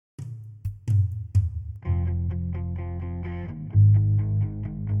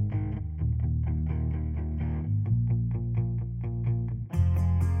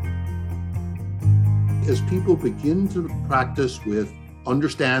As people begin to practice with,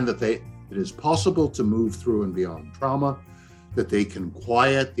 understand that it is possible to move through and beyond trauma, that they can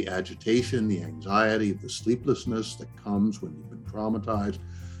quiet the agitation, the anxiety, the sleeplessness that comes when you've been traumatized,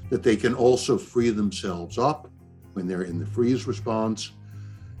 that they can also free themselves up when they're in the freeze response,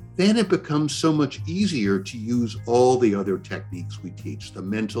 then it becomes so much easier to use all the other techniques we teach, the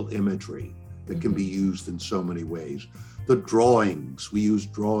mental imagery that can be used in so many ways, the drawings, we use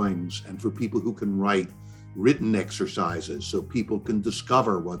drawings, and for people who can write, written exercises so people can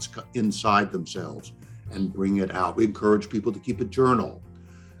discover what's inside themselves and bring it out. We encourage people to keep a journal.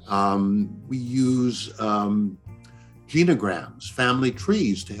 We use genograms, family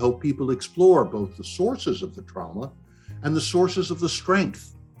trees, to help people explore both the sources of the trauma and the sources of the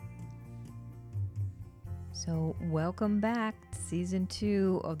strength. So welcome back. Season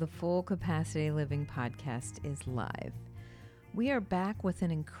 2 of the Full Capacity Living podcast is live. We are back with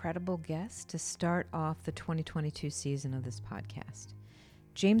an incredible guest to start off the 2022 season of this podcast.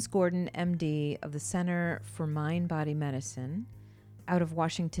 James Gordon, MD of the Center for Mind-Body Medicine out of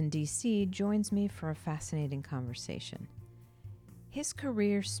Washington, D.C., joins me for a fascinating conversation. His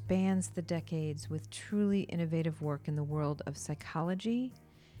career spans the decades with truly innovative work in the world of psychology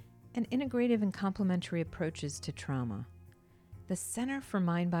and integrative and complementary approaches to trauma. The Center for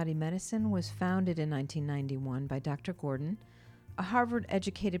Mind-Body Medicine was founded in 1991 by Dr. Gordon, a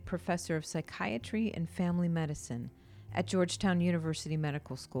Harvard-educated professor of psychiatry and family medicine at Georgetown University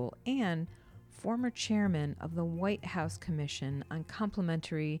Medical School and former chairman of the White House Commission on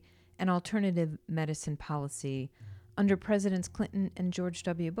Complementary and Alternative Medicine Policy under Presidents Clinton and George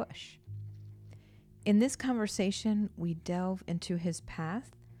W. Bush. In this conversation, we delve into his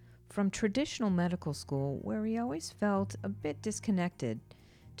path from traditional medical school, where he always felt a bit disconnected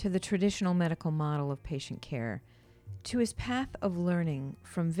to the traditional medical model of patient care, to his path of learning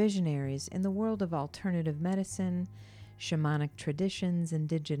from visionaries in the world of alternative medicine, shamanic traditions,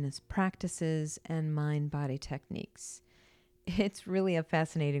 indigenous practices, and mind-body techniques. It's really a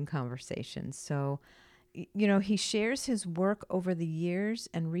fascinating conversation. So, he shares his work over the years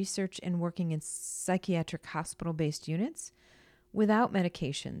and research in working in psychiatric hospital-based units without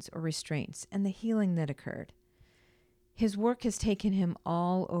medications or restraints and the healing that occurred. His work has taken him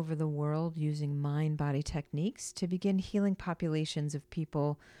all over the world using mind-body techniques to begin healing populations of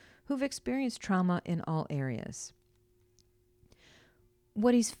people who've experienced trauma in all areas.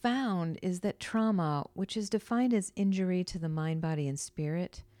 What he's found is that trauma, which is defined as injury to the mind, body, and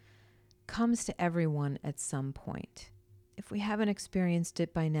spirit, comes to everyone at some point. If we haven't experienced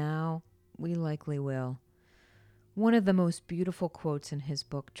it by now, we likely will. One of the most beautiful quotes in his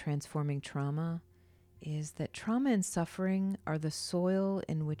book, Transforming Trauma, is that trauma and suffering are the soil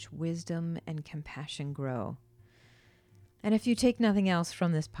in which wisdom and compassion grow. And if you take nothing else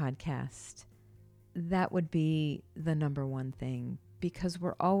from this podcast, that would be the number one thing, because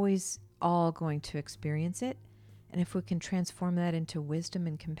we're always all going to experience it. And if we can transform that into wisdom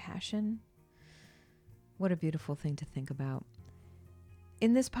and compassion, what a beautiful thing to think about.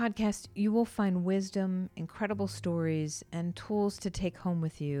 In this podcast, you will find wisdom, incredible stories, and tools to take home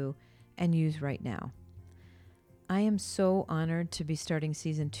with you and use right now. I am so honored to be starting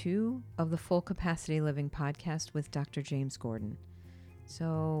season 2 of the Full Capacity Living podcast with Dr. James Gordon.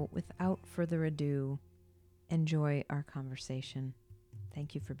 So without further ado, enjoy our conversation.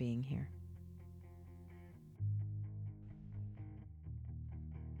 Thank you for being here.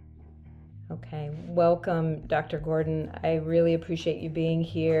 Okay, welcome, Dr. Gordon. I really appreciate you being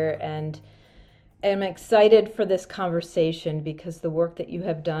here, and I'm excited for this conversation because the work that you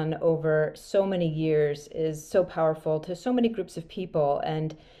have done over so many years is so powerful to so many groups of people.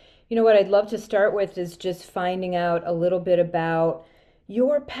 And what I'd love to start with is just finding out a little bit about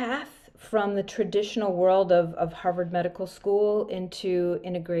your path from the traditional world of Harvard Medical School into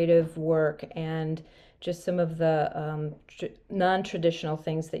integrative work and just some of the non-traditional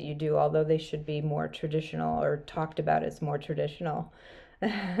things that you do, although they should be more traditional or talked about as more traditional.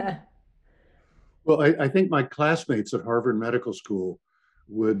 Well, I think my classmates at Harvard Medical School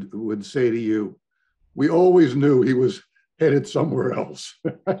would say to you, we always knew he was headed somewhere else.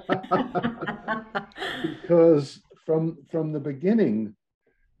 Because from the beginning,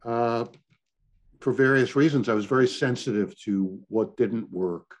 for various reasons, I was very sensitive to what didn't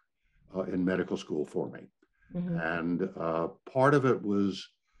work in medical school for me. Mm-hmm. And part of it was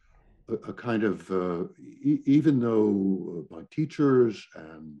a kind of, even though my teachers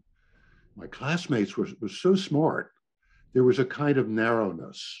and my classmates were so smart, there was a kind of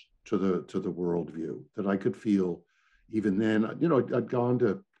narrowness to the worldview that I could feel even then. I'd gone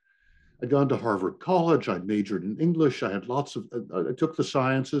to Harvard College. I'd majored in English. I took the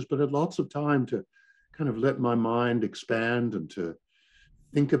sciences, but had lots of time to kind of let my mind expand and to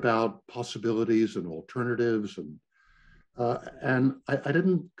think about possibilities and alternatives. And I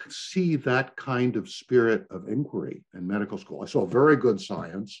didn't see that kind of spirit of inquiry in medical school. I saw very good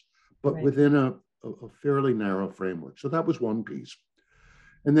science, but Right. within a fairly narrow framework. So that was one piece.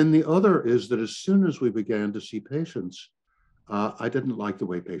 And then the other is that as soon as we began to see patients, I didn't like the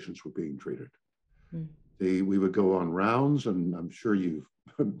way patients were being treated. Mm. We would go on rounds, and I'm sure you've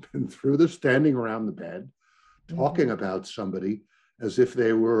been through this, standing around the bed, talking Mhm. about somebody as if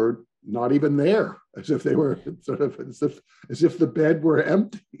they were not even there, as if they were sort of as if the bed were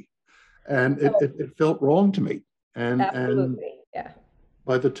empty, and it felt wrong to me. And Absolutely. Yeah.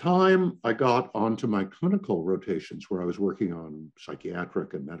 by the time I got onto my clinical rotations, where I was working on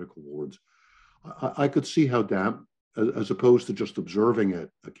psychiatric and medical wards, I could see how as opposed to just observing it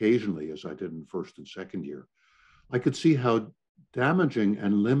occasionally, as I did in first and second year, I could see how damaging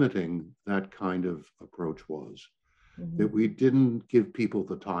and limiting that kind of approach was. That Mhm. we didn't give people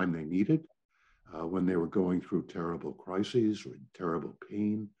the time they needed when they were going through terrible crises or terrible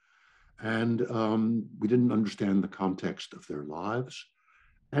pain. And we didn't understand the context of their lives.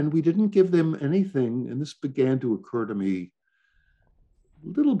 And we didn't give them anything. And this began to occur to me a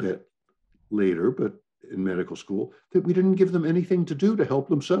little bit later, but in medical school, that we didn't give them anything to do to help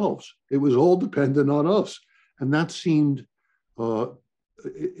themselves. It was all dependent on us. And that seemed,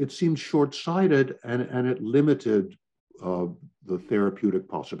 it seemed short-sighted, and it limited the therapeutic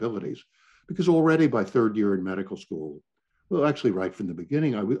possibilities. Because already by third year in medical school, well, actually right from the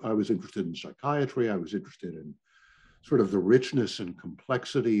beginning, I was interested in psychiatry. I was interested in sort of the richness and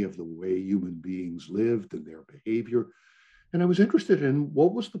complexity of the way human beings lived and their behavior. And I was interested in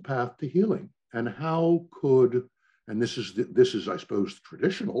what was the path to healing, and how could, and this is, I suppose,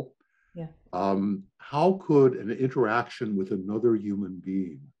 traditional, Yeah. how could an interaction with another human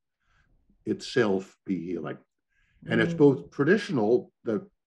being itself be healing? And it's Mm. both traditional, that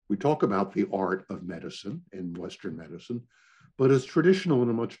we talk about the art of medicine in Western medicine, but it's traditional in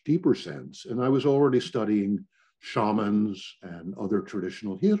a much deeper sense. And I was already studying shamans and other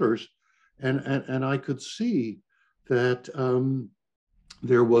traditional healers, and I could see that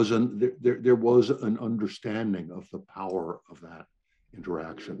there was an understanding of the power of that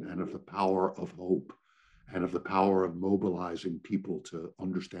interaction, and of the power of hope, and of the power of mobilizing people to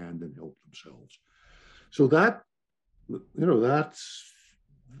understand and help themselves. So that,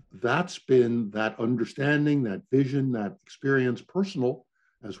 that's been, that understanding, that vision, that experience, personal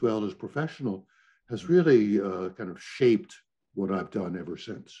as well as professional, has really kind of shaped what I've done ever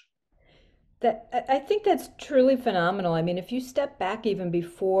since. I think that's truly phenomenal. I mean, if you step back even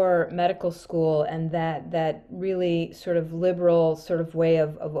before medical school and that really sort of liberal sort of way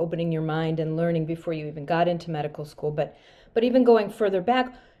of opening your mind and learning before you even got into medical school, but even going further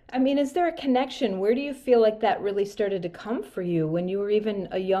back, I mean, is there a connection? Where do you feel like that really started to come for you when you were even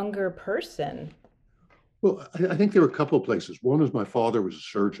a younger person? Well, I think there were a couple of places. One is my father was a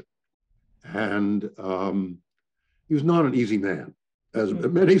surgeon, and he was not an easy man, as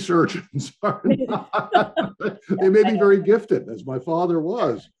Mm. many surgeons are not. They may be very gifted, as my father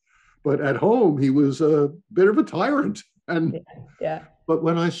was, but at home he was a bit of a tyrant. Yeah, And yeah. but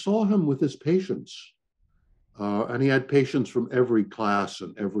when I saw him with his patients, and he had patients from every class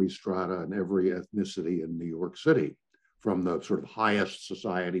and every strata and every ethnicity in New York City, from the sort of highest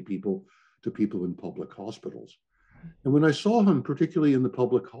society people to people in public hospitals. And when I saw him, particularly in the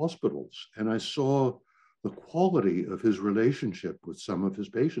public hospitals, and I saw the quality of his relationship with some of his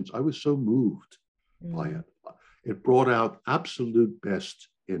patients, I was so moved by Mm. it. It brought out absolute best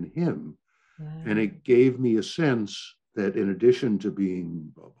in him. And Wow. it gave me a sense that, in addition to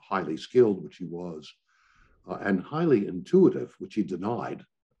being highly skilled, which he was, and highly intuitive, which he denied,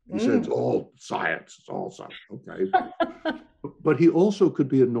 he said it's Mm. all science, it's all science. Okay. But he also could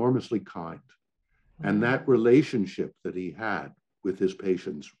be enormously kind. And Wow. that relationship that he had with his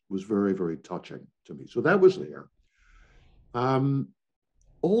patients was very, very touching to me. So that was there. Um,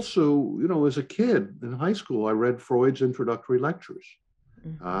 Also, as a kid in high school, I read Freud's introductory lectures.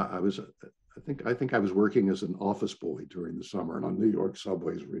 Mhm. I think I was working as an office boy during the summer, and on New York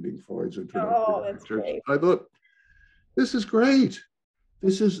subways reading Freud's introductory Oh, that's lectures. great. I thought, this is great.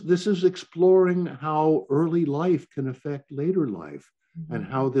 This is exploring how early life can affect later life, and Mhm.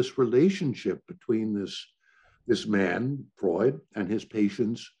 how this relationship between this man, Freud, and his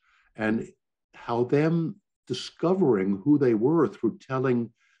patients, and how them discovering who they were through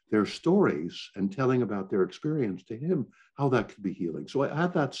telling their stories and telling about their experience to him, how that could be healing. So I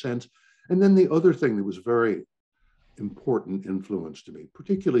had that sense. And then the other thing that was very important influence to me,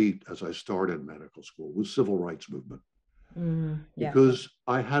 particularly as I started medical school, was civil rights movement, Mm. Yeah. because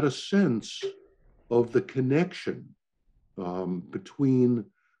I had a sense of the connection between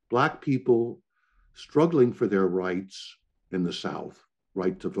Black people struggling for their rights in the South,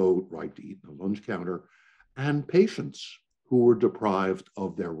 right to vote, right to eat in the lunch counter, and patients who were deprived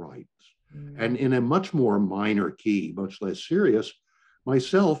of their rights. And in a much more minor key, much less serious,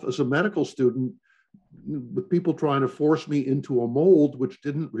 myself as a medical student, with people trying to force me into a mold which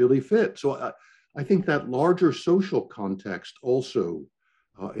didn't really fit. So I think that larger social context also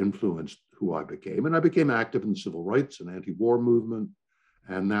influenced who I became. And I became active in the civil rights and anti-war movement.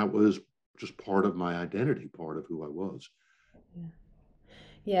 And that was just part of my identity, part of who I was. Yeah.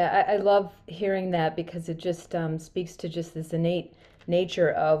 Yeah, I love hearing that because it just speaks to just this innate nature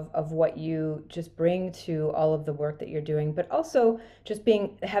of what you just bring to all of the work that you're doing, but also just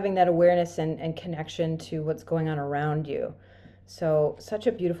having that awareness and connection to what's going on around you. So such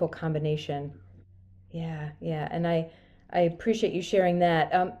a beautiful combination. Yeah, yeah, and I appreciate you sharing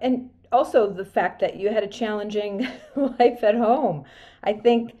that. And also the fact that you had a challenging life at home. I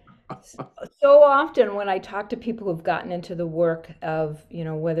think so often when I talk to people who've gotten into the work of,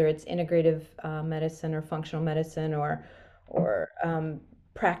 whether it's integrative medicine or functional medicine or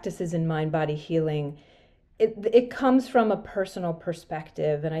practices in mind body healing, it comes from a personal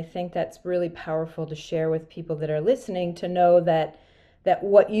perspective, and I think that's really powerful to share with people that are listening, to know that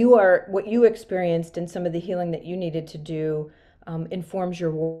what you experienced and some of the healing that you needed to do informs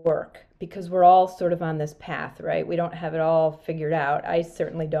your work, because we're all sort of on this path, right? We don't have it all figured out. I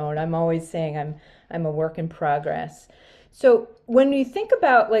certainly don't. I'm always saying I'm a work in progress. So when you think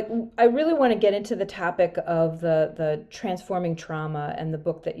about, like, I really want to get into the topic of the transforming trauma and the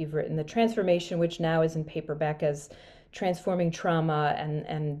book that you've written, the transformation, which now is in paperback as Transforming Trauma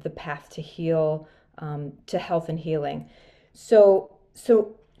and the Path to Heal, to Health and Healing. So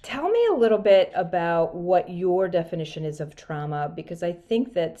tell me a little bit about what your definition is of trauma, because I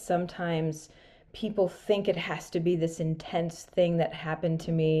think that sometimes people think it has to be this intense thing that happened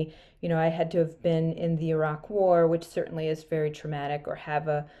to me. I had to have been in the Iraq War, which certainly is very traumatic, or have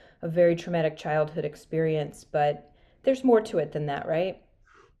a very traumatic childhood experience, but there's more to it than that, right?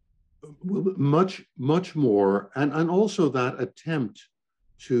 Well, much more. And also that attempt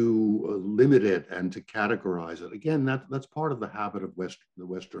to limit it and to categorize it. Again, that's part of the habit of the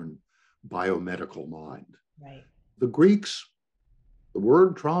Western biomedical mind. Right. The Greeks, the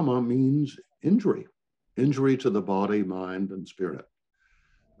word trauma means injury to the body, mind, and spirit,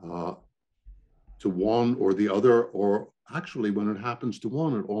 to one or the other, or actually when it happens to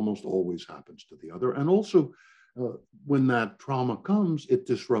one, it almost always happens to the other. And also when that trauma comes, it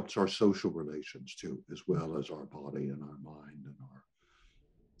disrupts our social relations too, as well as our body and our mind and our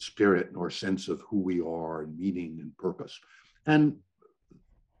spirit and our sense of who we are and meaning and purpose. And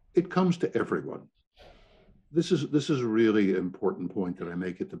it comes to everyone. This is a really important point that I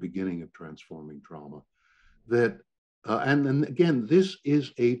make at the beginning of Transforming Trauma, that and then again, this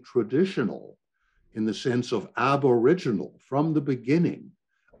is a traditional, in the sense of aboriginal, from the beginning,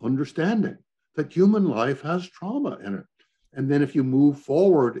 understanding that human life has trauma in it. And then if you move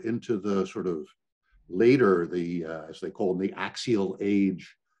forward into the sort of later, as they call them, the axial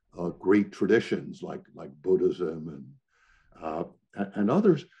age great traditions like Buddhism and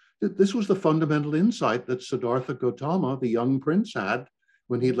others, this was the fundamental insight that Siddhartha Gautama, the young prince, had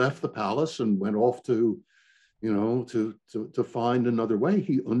when he left the palace and went off to find another way.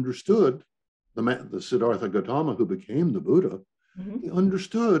 He understood, the Siddhartha Gautama who became the Buddha, he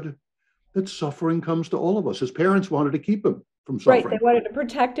understood that suffering comes to all of us. His parents wanted to keep him from suffering. Right, they wanted to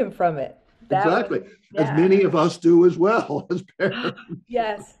protect him from it. Exactly. As many of us do as well as parents.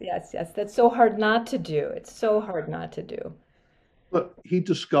 Yes. That's so hard not to do. It's so hard not to do. But he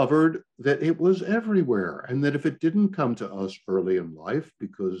discovered that it was everywhere, and that if it didn't come to us early in life,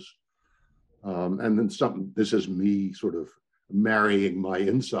 because, and then this is me sort of marrying my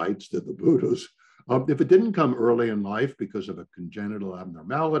insights to the Buddha's, if it didn't come early in life because of a congenital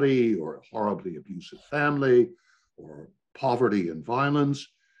abnormality or a horribly abusive family or poverty and violence,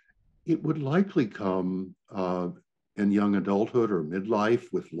 it would likely come in young adulthood or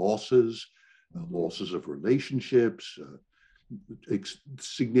midlife with losses of relationships,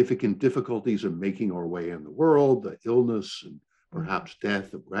 significant difficulties in making our way in the world, the illness and perhaps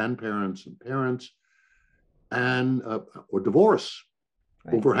death of grandparents and parents, and or divorce.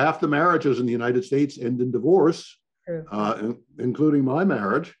 Right. Over half the marriages in the United States end in divorce, including my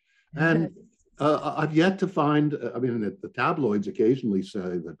marriage. And I've yet to find, the tabloids occasionally say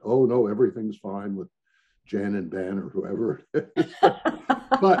that, oh no, everything's fine with Jen and Ben or whoever it is.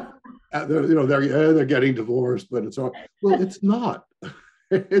 But they're getting divorced, but it's all, well, it's not.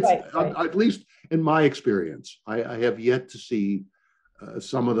 It's right. At least in my experience, I have yet to see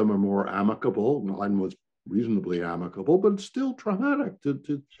Some of them are more amicable. Mine was reasonably amicable, but it's still traumatic Sure.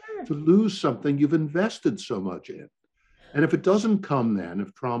 to lose something you've invested so much in. And if it doesn't come then,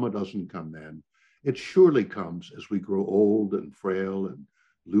 if trauma doesn't come then, it surely comes as we grow old and frail and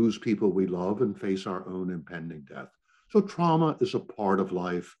lose people we love and face our own impending death. So trauma is a part of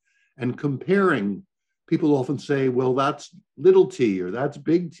life. And comparing, people often say, well, that's little t or that's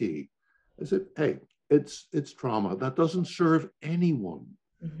big T. I said, hey, it's trauma. That doesn't serve anyone.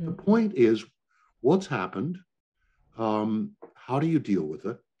 The Hmm. point is what's happened. How do you deal with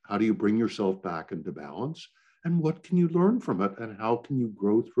it? How do you bring yourself back into balance? And what can you learn from it? And how can you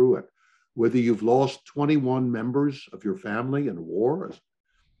grow through it? Whether you've lost 21 members of your family in a war, as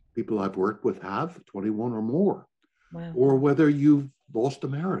people I've worked with have, 21 or more, Wow. or whether you've lost a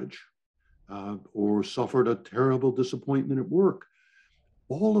marriage or suffered a terrible disappointment at work,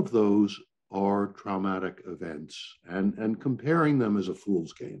 all of those are traumatic events, and comparing them is a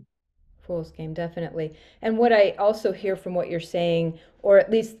fool's game. Fool's game, definitely. And what I also hear from what you're saying, or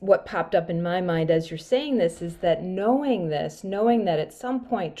at least what popped up in my mind as you're saying this, is that knowing this, knowing that at some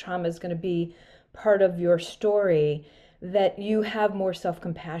point trauma is going to be part of your story, that you have more self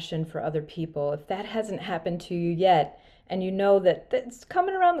compassion for other people. If that hasn't happened to you yet, and you know that that's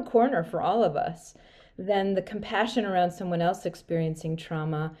coming around the corner for all of us, then the compassion around someone else experiencing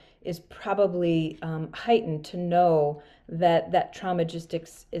trauma is probably heightened to know that that trauma just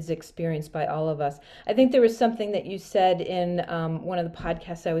is experienced by all of us. I think there was something that you said in one of the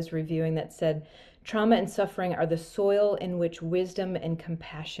podcasts I was reviewing that said, trauma and suffering are the soil in which wisdom and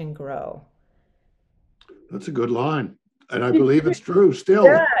compassion grow. That's a good line. And I believe it's true Yeah,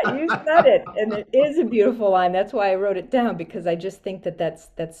 still. you said it, and it is a beautiful line. That's why I wrote it down because I just think that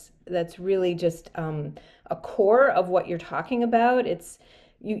that's really just a core of what you're talking about. It's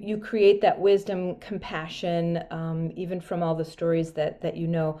you create that wisdom, compassion, even from all the stories that you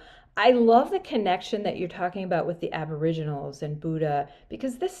know. I love the connection that you're talking about with the Aboriginals and Buddha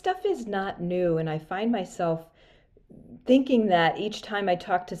because this stuff is not new, and I find myself thinking that each time I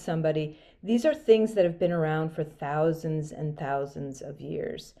talk to somebody, these are things that have been around for thousands and thousands of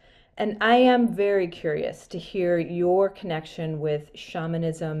years. And I am very curious to hear your connection with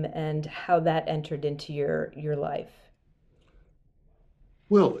shamanism and how that entered into your life.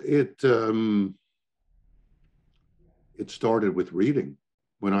 Well, it started with reading.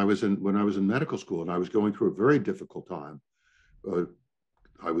 When I was in medical school and I was going through a very difficult time. Uh,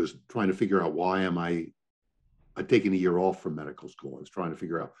 I was trying to figure out why am I'd taken a year off from medical school. I was trying to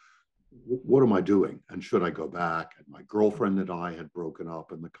figure out what am I doing and should I go back? And my girlfriend and I had broken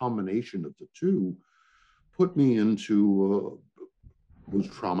up, and the combination of the two put me into was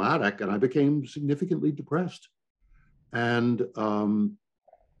traumatic, and I became significantly depressed, and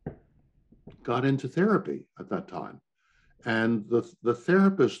got into therapy at that time. And the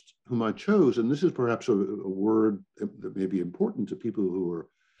therapist whom I chose, and this is perhaps a word that may be important to people who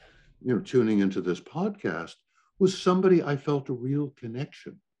are tuning into this podcast, was somebody I felt a real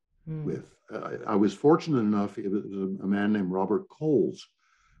connection Mm. with. I was fortunate enough, it was a man named Robert Coles,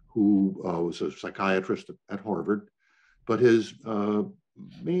 who was a psychiatrist at Harvard, but his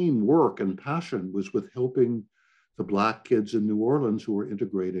main work and passion was with helping the Black kids in New Orleans who were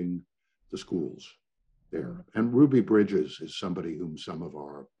integrating the schools there. And Ruby Bridges is somebody whom some of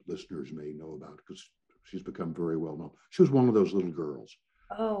our listeners may know about because she's become very well known. She was one of those little girls.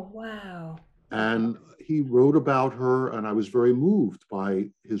 Oh, wow. And he wrote about her, and I was very moved by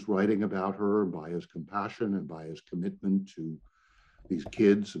his writing about her, and by his compassion, and by his commitment to these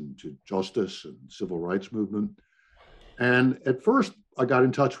kids and to justice and civil rights movement. And at first, I got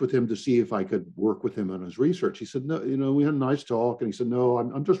in touch with him to see if I could work with him on his research. He said, no, we had a nice talk, and he said, no,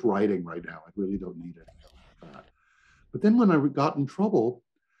 I'm just writing right now. I really don't need any of that. But then when I got in trouble,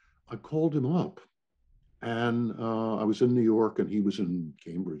 I called him up, and I was in New York, and he was in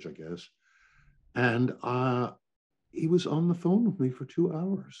Cambridge, I guess. And he was on the phone with me for 2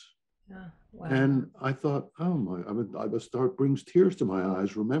 hours. Yeah, wow. And I thought, oh my, I was start brings tears to my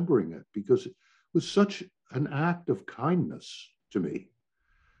eyes remembering it because it was such an act of kindness to me.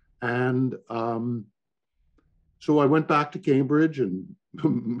 And so I went back to Cambridge, and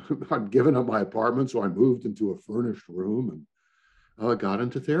I'd given up my apartment, so I moved into a furnished room and got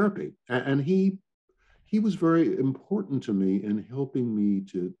into therapy. And he was very important to me in helping me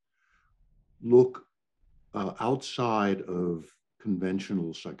to look outside of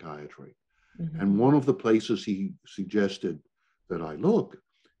conventional psychiatry. And Hmm. one of the places he suggested that I look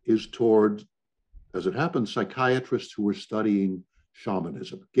is toward, as it happens, psychiatrists who were studying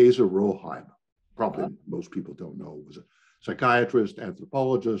shamanism. Geza Roheim, probably most people don't know, was a psychiatrist,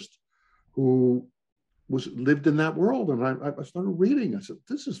 anthropologist who was lived in that world. And I started reading. I said,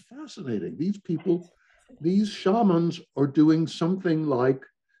 this is fascinating. These people, these shamans are doing something like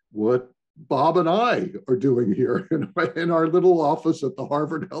what Bob and I are doing here in our little office at the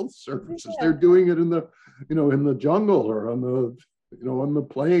Harvard Health Services. Yeah. They're doing it in the, in the jungle or on the, on the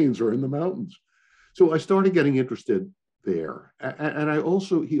plains or in the mountains. So I started getting interested there. And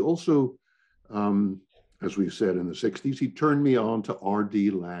he also, as we said in the 60s, he turned me on to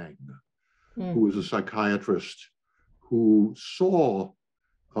R.D. Laing, who was a psychiatrist who saw,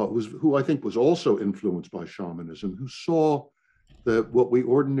 who I think was also influenced by shamanism, who saw that what we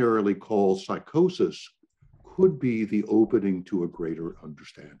ordinarily call psychosis could be the opening to a greater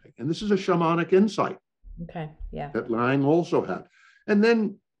understanding. And this is a shamanic insight. Okay, yeah. That Laing also had. And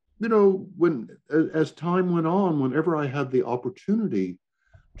then, as time went on, whenever I had the opportunity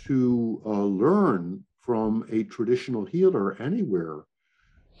to learn from a traditional healer anywhere,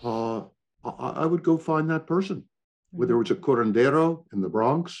 I would go find that person, whether it's a curandero in the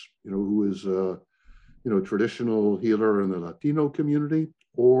Bronx, who is a traditional healer in the Latino community,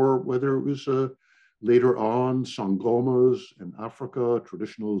 or whether it was later on sangomas in Africa,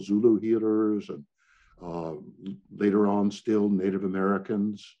 traditional Zulu healers, and later on still Native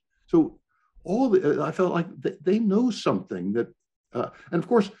Americans. So I felt like they know something that, and of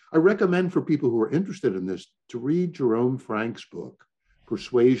course, I recommend for people who are interested in this to read Jerome Frank's book,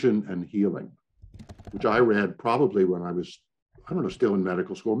 Persuasion and Healing, which I read probably when I was, still in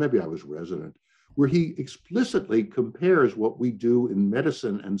medical school, maybe I was resident, where he explicitly compares what we do in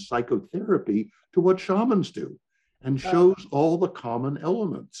medicine and psychotherapy to what shamans do and shows all the common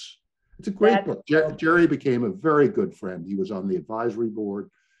elements. It's a great book. Jerry became a very good friend. He was on the advisory board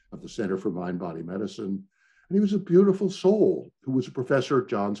of the Center for Mind-Body Medicine. And he was a beautiful soul who was a professor at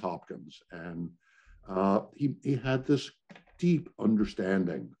Johns Hopkins. And he had this deep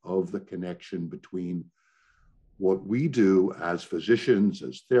understanding of the connection between what we do as physicians,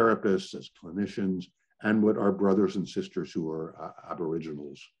 as therapists, as clinicians, and what our brothers and sisters who are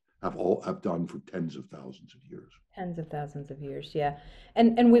Aboriginals have done for tens of thousands of years. Tens of thousands of years, yeah.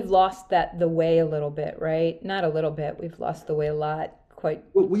 And we've lost the way a little bit, right? Not a little bit. We've lost the way a lot. Quite.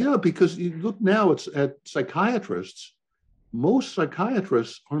 Well, yeah, because you look now at psychiatrists. Most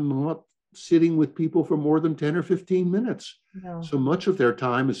psychiatrists are not sitting with people for more than 10 or 15 minutes. No. So much of their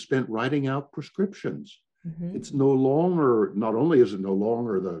time is spent writing out prescriptions. Mm-hmm. It's no longer, not only is it no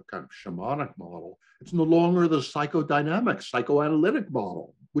longer the kind of shamanic model, it's no longer the psychodynamic, psychoanalytic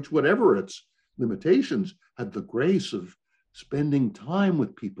model, which, whatever its limitations, had the grace of spending time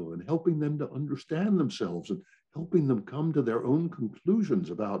with people and helping them to understand themselves and helping them come to their own conclusions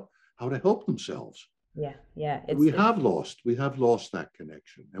about how to help themselves. Yeah, yeah. We have lost that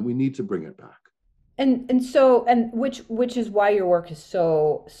connection, and we need to bring it back. And which is why your work is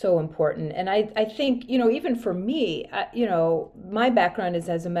so important. And I think, even for me, my background is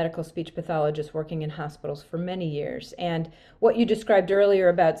as a medical speech pathologist working in hospitals for many years. And what you described earlier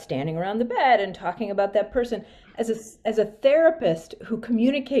about standing around the bed and talking about that person, as a therapist who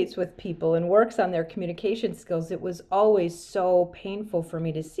communicates with people and works on their communication skills, it was always so painful for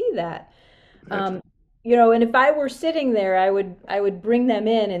me to see that. And if I were sitting there, I would bring them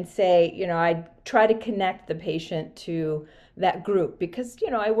in and say, I'd try to connect the patient to that group because,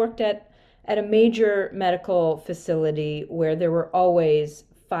 I worked at a major medical facility where there were always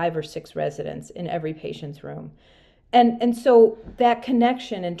 5 or 6 residents in every patient's room. And so that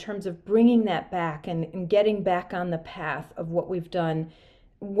connection in terms of bringing that back and getting back on the path of what we've done,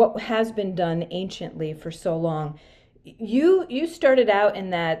 what has been done anciently for so long. You started out in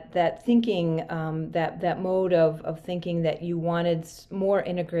that thinking, that mode of thinking that you wanted more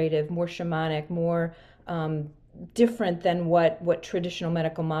integrative, more shamanic, more different than what traditional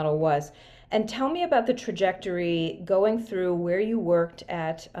medical model was. And tell me about the trajectory going through where you worked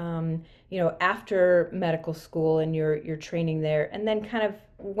at, after medical school and your training there, and then kind of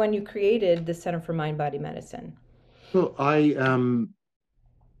when you created the Center for Mind-Body Medicine. Well,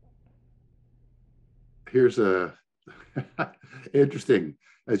 here's a interesting,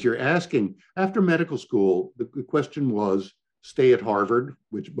 as you're asking, after medical school, the question was stay at Harvard,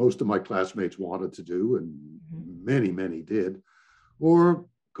 which most of my classmates wanted to do, and many, many did, or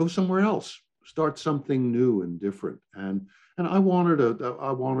go somewhere else, start something new and different. And I wanted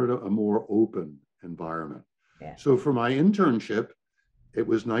a more open environment. Yeah. So for my internship, it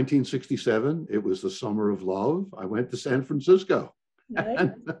was 1967. It was the summer of love. I went to San Francisco. Nice.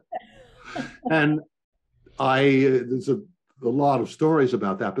 and there's a lot of stories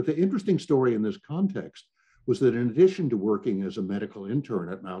about that, but the interesting story in this context was that in addition to working as a medical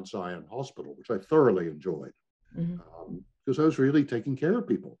intern at Mount Zion Hospital, which I thoroughly enjoyed, because I was really taking care of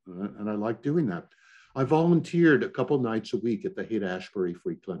people, and I liked doing that, I volunteered a couple nights a week at the Haight-Ashbury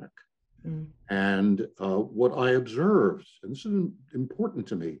Free Clinic. Mm. And what I observed, and this is important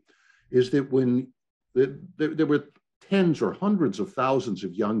to me, is that when there were tens or hundreds of thousands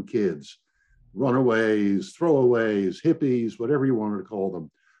of young kids, runaways, throwaways, hippies, whatever you wanted to call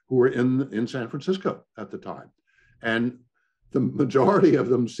them, who were in San Francisco at the time. And the majority of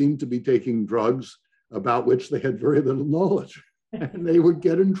them seemed to be taking drugs about which they had very little knowledge, and they would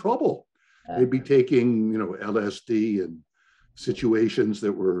get in trouble. They'd be taking, LSD in situations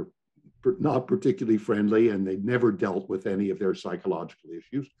that were not particularly friendly, and they'd never dealt with any of their psychological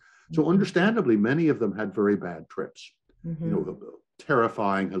issues. So understandably, many of them had very bad trips,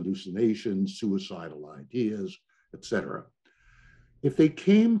 terrifying hallucinations, suicidal ideas, etc. If they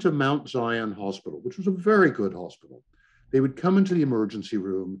came to Mount Zion Hospital, which was a very good hospital, they would come into the emergency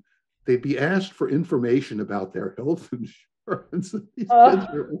room. They'd be asked for information about their health insurance. These kids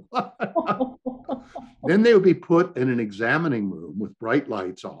are, then they would be put in an examining room with bright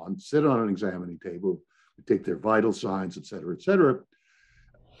lights on, sit on an examining table, take their vital signs, et cetera, et cetera.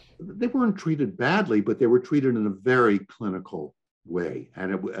 They weren't treated badly, but they were treated in a very clinical way,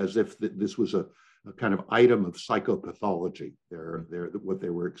 and as if this was a kind of item of psychopathology, what they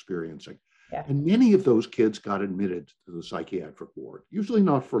were experiencing. Yeah. And many of those kids got admitted to the psychiatric ward, usually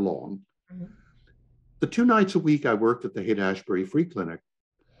not for long. Mm-hmm. The 2 nights a week I worked at the Haight-Ashbury Free Clinic,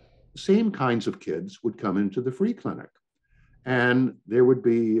 the same kinds of kids would come into the free clinic. And there would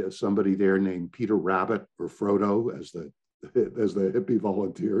be somebody there named Peter Rabbit, or Frodo, as the hippie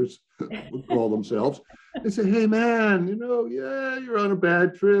volunteers would call themselves. They say, hey man, you're on a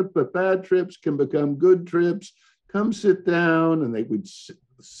bad trip, but bad trips can become good trips. Come sit down. And they would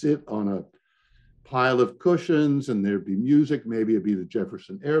sit on a pile of cushions, and there'd be music. Maybe it'd be the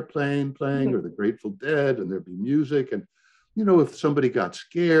Jefferson Airplane playing, or the Grateful Dead, and there'd be music. And if somebody got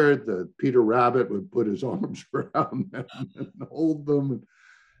scared, the Peter Rabbit would put his arms around them and hold them.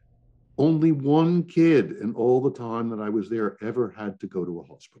 Only one kid in all the time that I was there ever had to go to a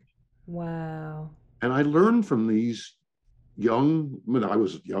hospital. Wow. And I learned from these I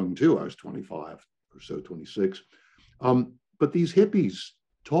was young too, I was 25 or so, 26. But these hippies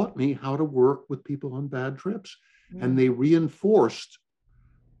taught me how to work with people on bad trips. Mm. And they reinforced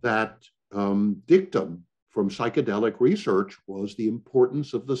that dictum from psychedelic research was the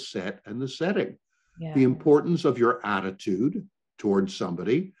importance of the set and the setting, the importance of your attitude towards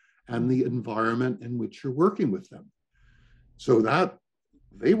somebody, and the environment in which you're working with them. So that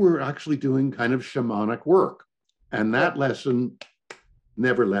they were actually doing kind of shamanic work. And that lesson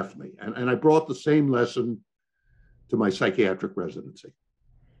never left me. And I brought the same lesson to my psychiatric residency.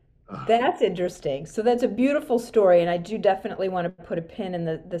 That's interesting. So that's a beautiful story. And I do definitely want to put a pin in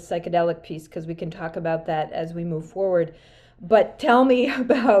the psychedelic piece, because we can talk about that as we move forward. But tell me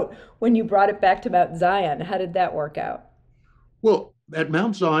about when you brought it back to Mount Zion. How did that work out? Well, at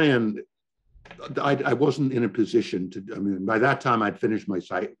Mount Zion, I wasn't in a position to, by that time I'd finished my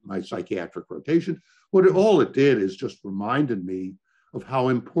psychiatric rotation. All it did is just reminded me of how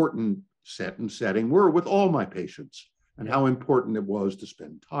important set and setting were with all my patients, and how important it was to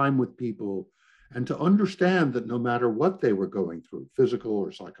spend time with people and to understand that no matter what they were going through, physical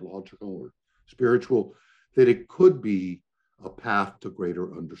or psychological or spiritual, that it could be a path to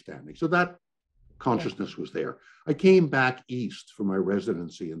greater understanding. So that consciousness was there. I came back east for my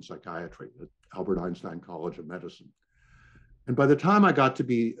residency in psychiatry at Albert Einstein College of Medicine. And by the time I got to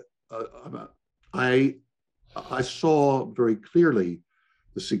be, I saw very clearly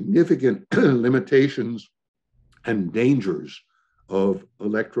the significant limitations and dangers of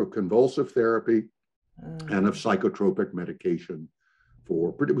electroconvulsive therapy and of psychotropic medication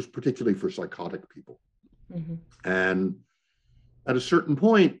it was particularly for psychotic people. Mm-hmm. And at a certain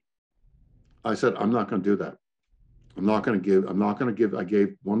point, I said, I'm not going to do that. I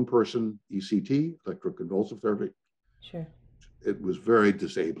gave one person ECT, electroconvulsive therapy. Sure. It was very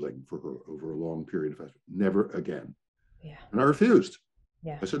disabling for her over a long period of time. Never again. Yeah. And I refused.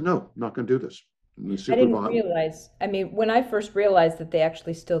 Yeah. I said, no, I'm not going to do this. I didn't realize, when I first realized that they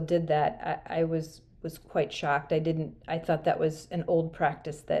actually still did that, I was quite shocked. I thought that was an old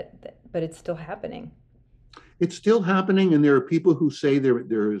practice but it's still happening. It's still happening. And there are people who say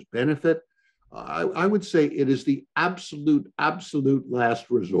there is benefit. I would say it is the absolute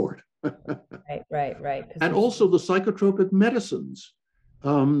last resort. Right. And also the psychotropic medicines,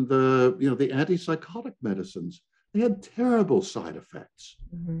 the antipsychotic medicines, they had terrible side effects.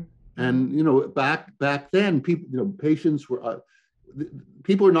 Mm-hmm. And back then, people, patients were.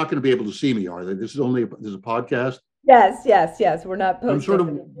 People are not going to be able to see me, are they? This is a podcast. Yes. We're not posting. I'm sort of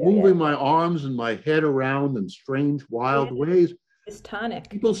moving my arms and my head around in strange, wild ways. It's tonic.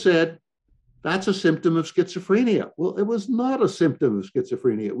 People said, That's a symptom of schizophrenia. Well, it was not a symptom of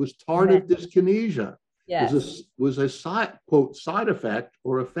schizophrenia. It was tardive Right. dyskinesia. Yes. Was a quote side effect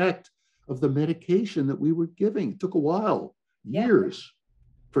or effect of the medication that we were giving. It took a while, Yeah. years,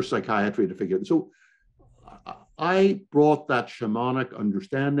 for psychiatry to figure it. So I brought that shamanic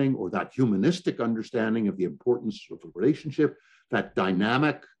understanding or that humanistic understanding of the importance of a relationship, that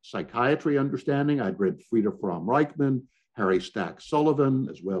dynamic psychiatry understanding. I'd read Frieda Fromm-Reichmann, Harry Stack Sullivan,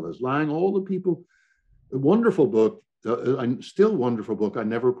 as well as Lang, all the people. A wonderful book, still wonderful book, I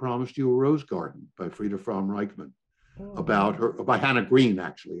Never Promised You a Rose Garden by Frieda Fromm-Reichmann, about her, by Hannah Green,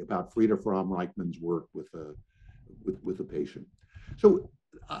 actually, about Frieda Fromm-Reichmann's work with a patient. So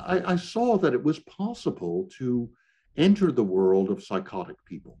I saw that it was possible to enter the world of psychotic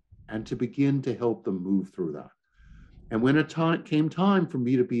people and to begin to help them move through that. And when it came time for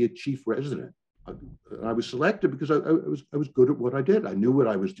me to be a chief resident, I was selected because I was good at what I did. I knew what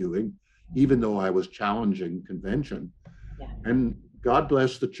I was doing, even though I was challenging convention. Yeah. And God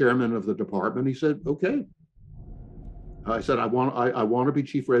bless the chairman of the department. He said, okay. I said, I want to be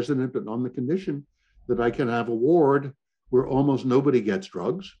chief resident, but on the condition that I can have a ward where almost nobody gets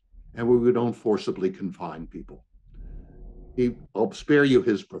drugs and where we don't forcibly confine people. I'll spare you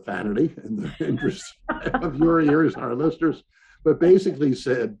his profanity in the interest of your ears and our listeners, but basically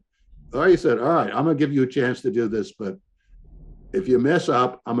said, all right, I'm going to give you a chance to do this, but if you mess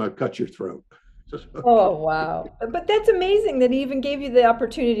up, I'm going to cut your throat. Oh, wow. But that's amazing that he even gave you the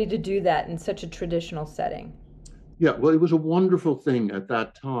opportunity to do that in such a traditional setting. Yeah, well, it was a wonderful thing at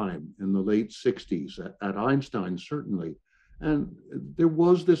that time in the late 60s at Einstein, certainly. And there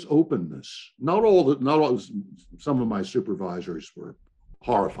was this openness. Not all, some of my supervisors were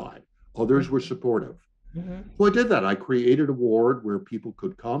horrified. Others were supportive. Mm-hmm. So I did that. I created a ward where people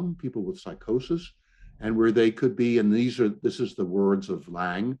could come, people with psychosis, and where they could be, and this is the words of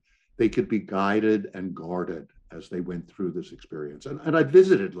Lang, they could be guided and guarded as they went through this experience. And I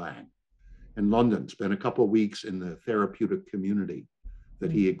visited Lang in London, spent a couple of weeks in the therapeutic community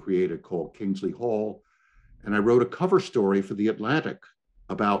that he had created called Kingsley Hall. And I wrote a cover story for The Atlantic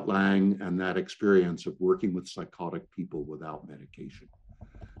about Lang and that experience of working with psychotic people without medication.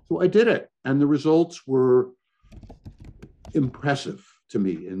 So I did it, and the results were impressive to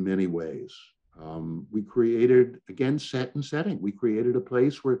me in many ways. We created, again, set and setting. We created a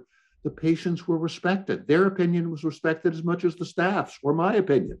place where the patients were respected. Their opinion was respected as much as the staff's or my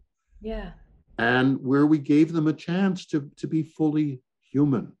opinion. Yeah. And where we gave them a chance to be fully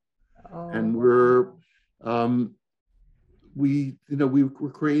human. Oh. And we were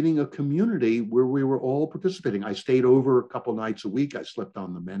creating a community where we were all participating. I stayed over a couple nights a week. I slept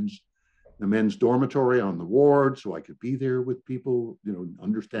on the men's dormitory on the ward, so I could be there with people,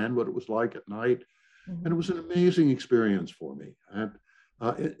 understand what it was like at night. Mm-hmm. And it was an amazing experience for me. And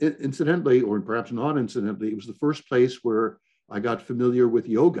incidentally, or perhaps not incidentally, it was the first place where I got familiar with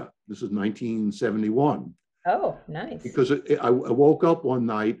yoga. This is 1971. Oh, nice. Because I woke up one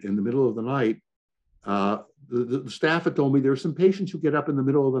night in the middle of the night. The staff had told me there are some patients who get up in the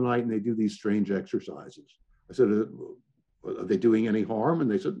middle of the night and they do these strange exercises. I said, are they doing any harm?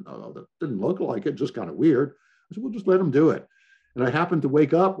 And they said, no, that didn't look like it, just kind of weird. I said, well, just let them do it. And I happened to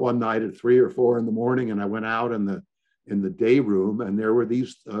wake up one night at 3 or 4 in the morning, and I went out in the day room, and there were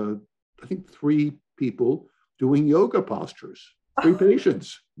these, I think 3 people doing yoga postures, 3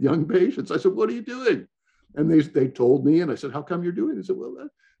 patients, young patients. I said, what are you doing? And they told me, and I said, how come you're doing it? They said, well,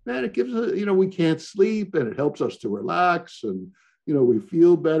 man, it gives us, we can't sleep, and it helps us to relax, and, we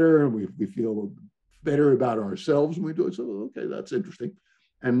feel better, and we feel better about ourselves when we do it. So, okay, that's interesting.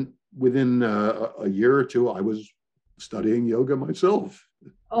 And within a year or 2, I was studying yoga myself.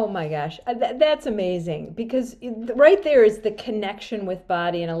 Oh my gosh, that's amazing, because right there is the connection with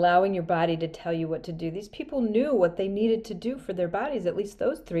body and allowing your body to tell you what to do. These people knew what they needed to do for their bodies, at least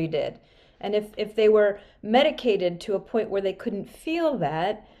those 3 did. And if they were medicated to a point where they couldn't feel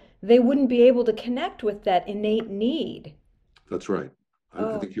that, they wouldn't be able to connect with that innate need. That's right.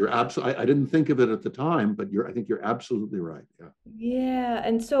 I think you're absolutely, I didn't think of it at the time, but I think you're absolutely right. Yeah. Yeah.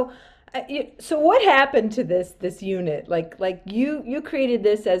 And so what happened to this unit? Like you created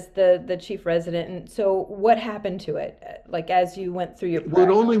this as the chief resident. And so what happened to it? Like, as you went through your practice?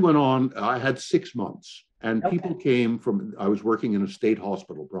 Well, it only went on, I had 6 months. And Okay. people came from, I was working in a state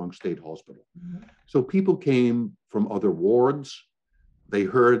hospital, Bronx State Hospital. Mm-hmm. So people came from other wards.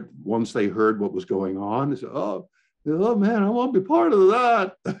 Once they heard what was going on, they said, oh man, I want to be part of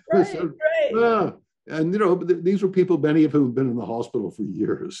that. Right, said, right. Yeah. And, these were people, many of whom had been in the hospital for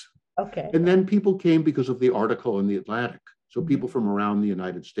years. Okay. And then people came because of the article in The Atlantic. So Mm-hmm. people from around the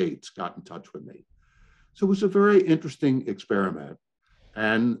United States got in touch with me. So it was a very interesting experiment.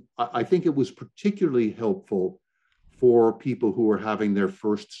 And I think it was particularly helpful for people who were having their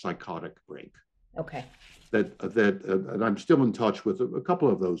first psychotic break. Okay. And I'm still in touch with a couple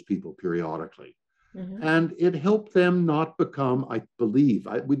of those people periodically. Mm-hmm. And it helped them not become, I believe,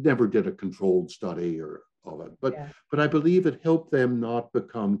 we never did a controlled study or all that, but I believe it helped them not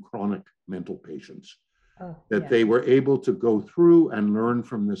become chronic mental patients. That they were able to go through and learn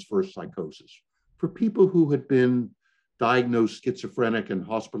from this first psychosis. For people who had been diagnosed schizophrenic and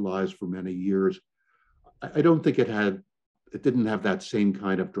hospitalized for many years, I don't think it didn't have that same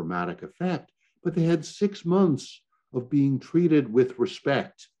kind of dramatic effect, but they had 6 months of being treated with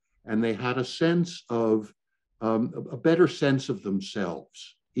respect, and they had a sense of a better sense of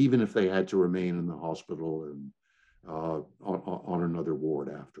themselves, even if they had to remain in the hospital and on another ward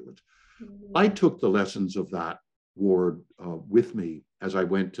afterwards. I took the lessons of that ward with me as I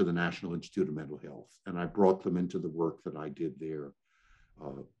went to the National Institute of Mental Health, and I brought them into the work that I did there.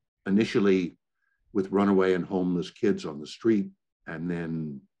 Initially with runaway and homeless kids on the street, and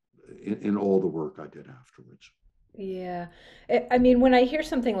then in all the work I did afterwards. Yeah. I mean, when I hear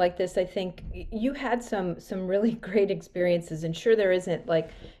something like this, I think you had some really great experiences, and sure there isn't like,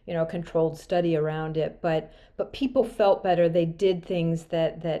 a controlled study around it, but people felt better. They did things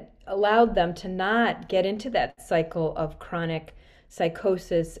that allowed them to not get into that cycle of chronic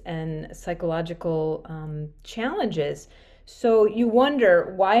psychosis and psychological challenges. So you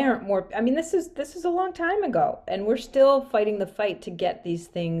wonder why aren't more, I mean, this is a long time ago, and we're still fighting the fight to get these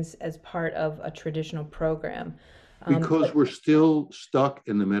things as part of a traditional program. Because we're still stuck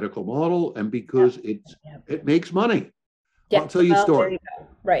in the medical model, and because it makes money. I'll tell you a story. There you go.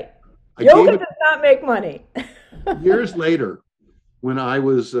 Right. I Yoga does not make money. Years later, when I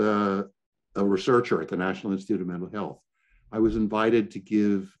was a researcher at the National Institute of Mental Health, I was invited to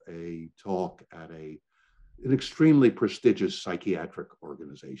give a talk at an extremely prestigious psychiatric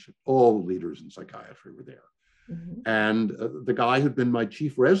organization. All leaders in psychiatry were there. Mm-hmm. And the guy who'd been my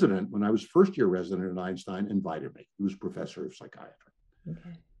chief resident when I was first year resident at Einstein invited me. He was professor of psychiatry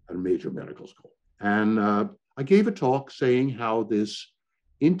at a major medical school. And I gave a talk saying how this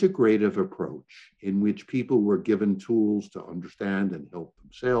integrative approach, in which people were given tools to understand and help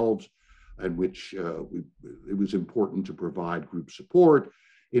themselves, in which it was important to provide group support,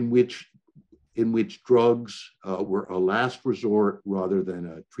 in which drugs were a last resort rather than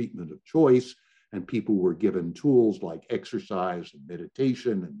a treatment of choice, and people were given tools like exercise and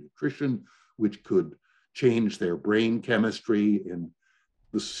meditation and nutrition, which could change their brain chemistry in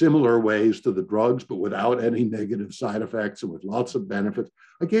the similar ways to the drugs, but without any negative side effects and with lots of benefits.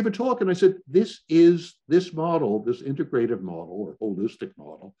 I gave a talk and I said, this model, this integrative model or holistic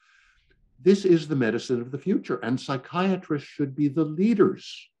model, this is the medicine of the future. And psychiatrists should be the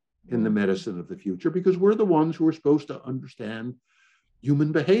leaders in the medicine of the future, because we're the ones who are supposed to understand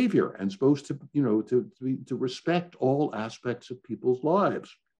human behavior and supposed to, to respect all aspects of people's lives.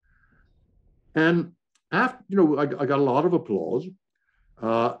 And after, I got a lot of applause.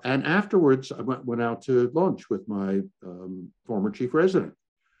 And afterwards, I went out to lunch with my former chief resident.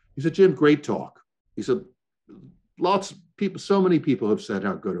 He said, Jim, great talk. He said, lots of people, so many people have said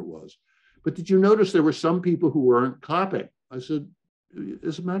how good it was. But did you notice there were some people who weren't clapping? I said,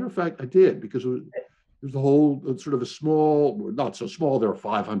 as a matter of fact, I did, because there's a whole sort of a small, not so small, there are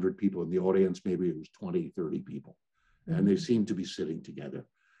 500 people in the audience, maybe it was 20, 30 people, and they seemed to be sitting together.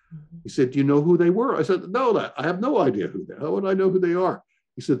 He said, do you know who they were? I said, no, I have no idea who they are. How would I know who they are?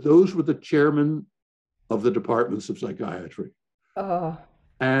 He said, those were the chairmen of the departments of psychiatry.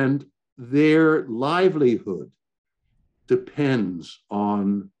 And their livelihood depends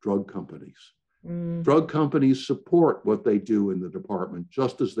on drug companies. Drug companies support what they do in the department,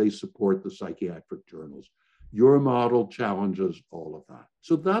 just as they support the psychiatric journals. Your model challenges all of that.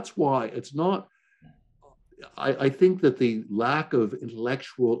 So that's why it's not, I think that the lack of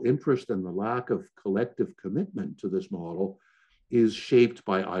intellectual interest and the lack of collective commitment to this model is shaped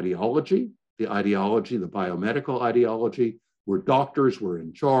by ideology, the biomedical ideology, where doctors were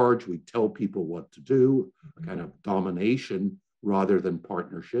in charge, we tell people what to do, a kind of domination rather than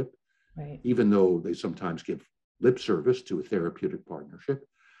partnership. Right. Even though they sometimes give lip service to a therapeutic partnership.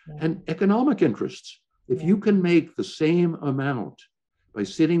 And economic interests. If you can make the same amount by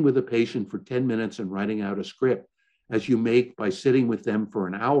sitting with a patient for 10 minutes and writing out a script as you make by sitting with them for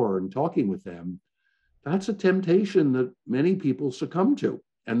an hour and talking with them, that's a temptation that many people succumb to.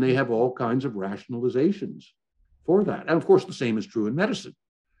 And they have all kinds of rationalizations for that. And of course, the same is true in medicine,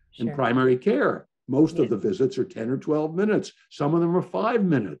 in primary care. Most of the visits are 10 or 12 minutes. Some of them are 5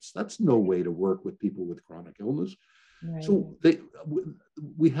 minutes. That's no way to work with people with chronic illness. Right. So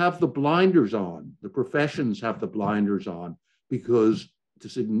we have the blinders on. The professions have the blinders on because to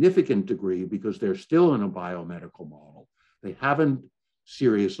significant degree because they're still in a biomedical model. They haven't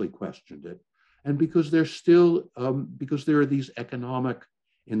seriously questioned it. And because they're still, because there are these economic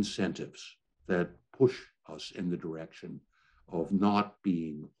incentives that push us in the direction of not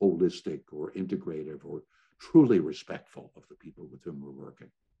being holistic or integrative or truly respectful of the people with whom we're working.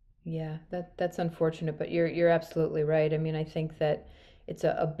 Yeah, that's unfortunate, but you're absolutely right. I mean, I think that it's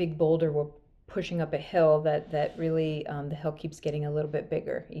a big boulder we're pushing up a hill that really the hill keeps getting a little bit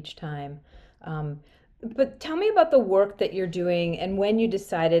bigger each time. Um, but tell me about the work that you're doing and when you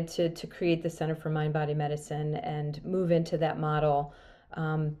decided to create the Center for Mind Body Medicine and move into that model,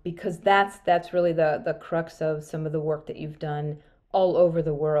 because that's really the crux of some of the work that you've done all over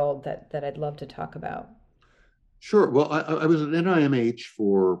the world that I'd love to talk about. Sure. Well, I was at NIMH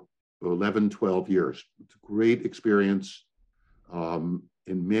for 11, 12 years. It's a great experience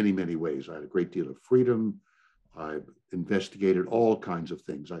in many, many ways. I had a great deal of freedom. I investigated all kinds of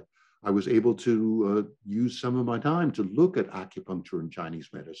things. I was able to use some of my time to look at acupuncture and Chinese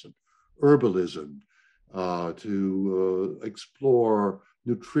medicine, herbalism, to explore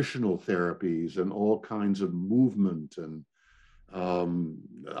nutritional therapies and all kinds of movement. And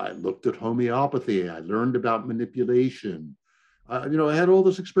I looked at homeopathy. I learned about manipulation. I had all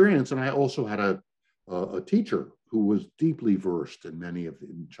this experience, and I also had a teacher who was deeply versed in many of the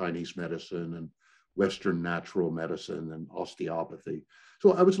Chinese medicine and Western natural medicine and osteopathy.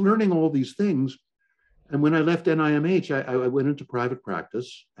 So I was learning all these things. And when I left NIMH, I went into private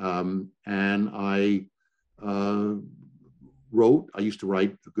practice, and I wrote. I used to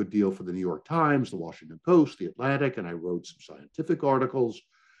write a good deal for the New York Times, the Washington Post, the Atlantic, and I wrote some scientific articles.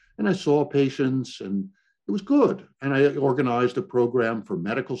 And I saw patients, and it was good. And I organized a program for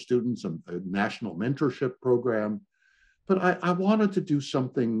medical students, a national mentorship program. But I wanted to do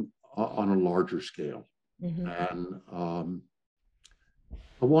something on a larger scale. Mm-hmm. And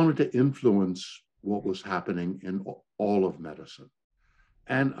I wanted to influence what was happening in all of medicine.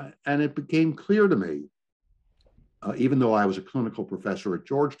 And it became clear to me, even though I was a clinical professor at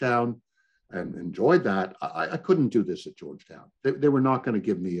Georgetown and enjoyed that, I couldn't do this at Georgetown. They were not going to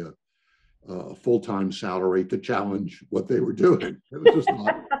give me a full-time salary to challenge what they were doing. It was just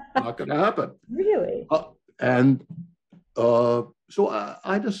not going to happen. Really? So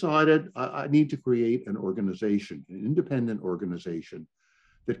I decided I need to create an organization, an independent organization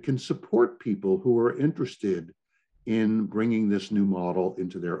that can support people who are interested in bringing this new model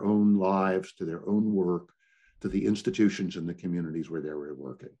into their own lives, to their own work, to the institutions and the communities where they were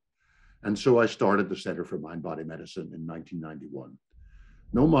working. And so I started the Center for Mind Body Medicine in 1991.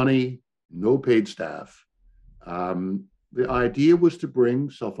 No money, no paid staff. The idea was to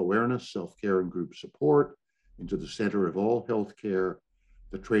bring self-awareness, self-care, and group support into the center of all healthcare,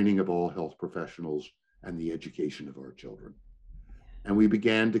 the training of all health professionals, and the education of our children. And we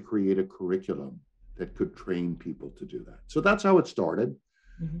began to create a curriculum that could train people to do that. So that's how it started.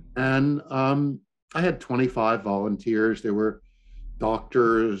 Mm-hmm. And I had 25 volunteers. There were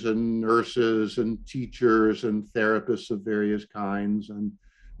doctors and nurses and teachers and therapists of various kinds. And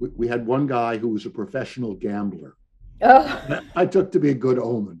we had one guy who was a professional gambler. Oh. I took to be a good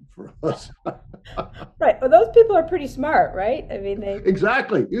omen for us. Right. Well, those people are pretty smart, right? I mean, they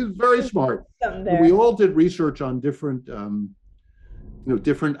exactly. He was very smart. We all did research on different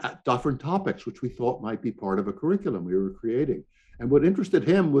topics, which we thought might be part of a curriculum we were creating. And what interested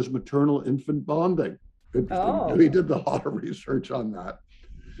him was maternal-infant bonding. Oh. He did a lot of research on that.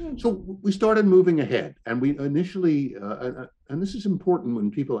 So we started moving ahead, and we initially, and this is important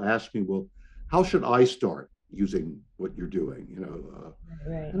when people ask me, well, how should I start using what you're doing?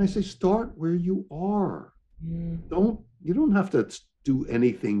 Right. And I say, start where you are. You don't have to do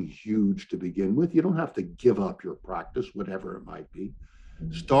anything huge to begin with. You don't have to give up your practice, whatever it might be.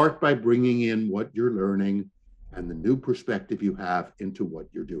 Start by bringing in what you're learning and the new perspective you have into what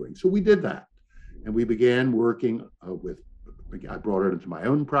you're doing. So we did that. And we began working I brought it into my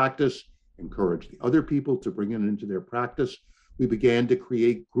own practice, encouraged the other people to bring it into their practice. We began to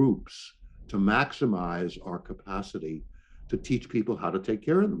create groups to maximize our capacity to teach people how to take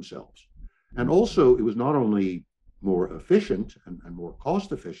care of themselves. And also, it was not only more efficient and more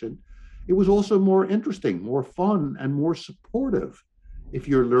cost efficient, it was also more interesting, more fun, and more supportive if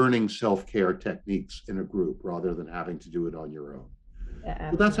you're learning self-care techniques in a group rather than having to do it on your own.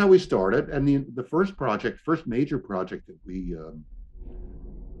 So that's how we started. And the first major project that we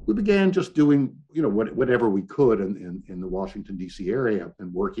began just doing, whatever we could in the Washington, D.C. area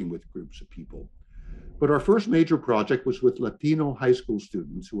and working with groups of people. But our first major project was with Latino high school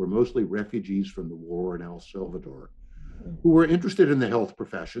students who were mostly refugees from the war in El Salvador, who were interested in the health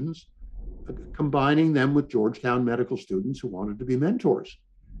professions combining them with Georgetown medical students who wanted to be mentors.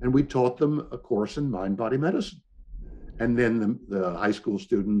 And we taught them a course in mind-body medicine. And then the high school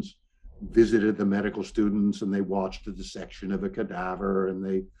students visited the medical students and they watched the dissection of a cadaver, and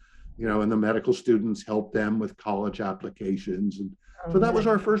and the medical students helped them with college applications. And so that was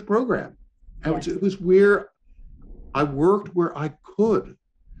our first program. And Yes. it was where I worked where I could,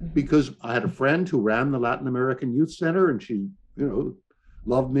 because I had a friend who ran the Latin American Youth Center, and she,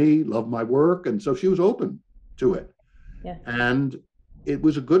 loved me, loved my work. And so she was open to it. Yeah. And it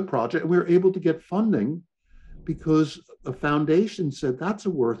was a good project. And we were able to get funding because the foundation said that's a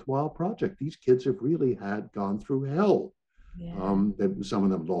worthwhile project. These kids have really gone through hell. Yeah. Some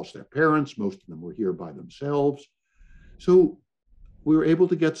of them lost their parents. Most of them were here by themselves. So we were able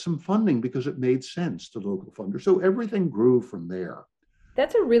to get some funding because it made sense to local funders. So everything grew from there.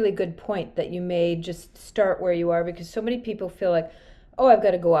 That's a really good point that you made. Just start where you are, because so many people feel like, oh, I've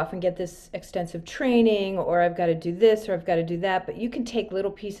got to go off and get this extensive training, or I've got to do this, or I've got to do that. But you can take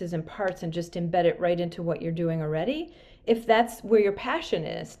little pieces and parts and just embed it right into what you're doing already. If that's where your passion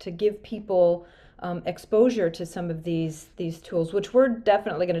is, to give people exposure to some of these tools, which we're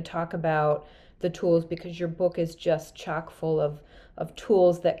definitely going to talk about the tools, because your book is just chock full of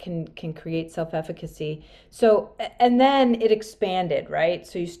tools that can create self-efficacy. So, and then it expanded, right?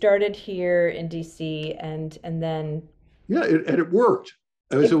 So you started here in DC, and then Yeah, and it worked.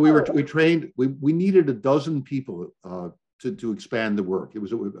 So we trained. We needed a dozen people to expand the work. It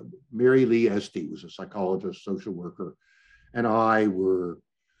was Mary Lee Esty was a psychologist, social worker, and I were,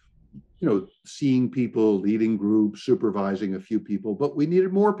 seeing people, leading groups, supervising a few people. But we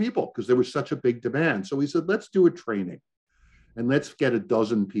needed more people because there was such a big demand. So we said, let's do a training, and let's get a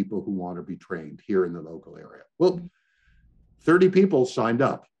dozen people who want to be trained here in the local area. Well, 30 people signed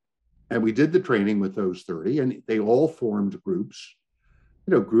up. And we did the training with those 30, and they all formed groups,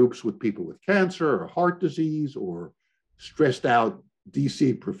 groups with people with cancer or heart disease or stressed out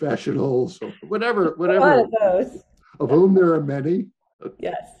DC professionals or whatever, a lot of those, of whom there are many,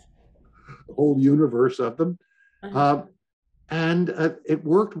 yes, a whole universe of them. And it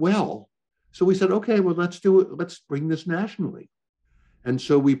worked well. So we said, okay, well, let's do it. Let's bring this nationally. And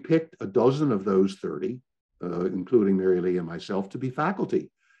so we picked a dozen of those 30, including Mary Lee and myself, to be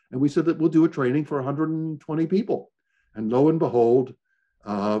faculty. And we said that we'll do a training for 120 people. And lo and behold,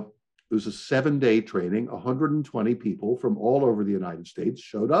 it was a 7-day training. 120 people from all over the United States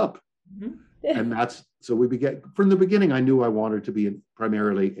showed up. Mm-hmm. And so we began, from the beginning, I knew I wanted to be a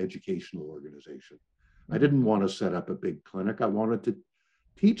primarily educational organization. I didn't want to set up a big clinic. I wanted to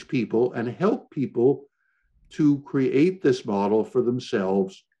teach people and help people to create this model for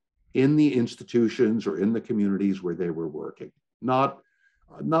themselves in the institutions or in the communities where they were working. Not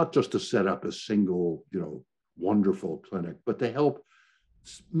just to set up a single, wonderful clinic, but to help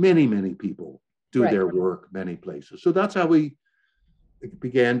many, many people do their work many places. So that's how we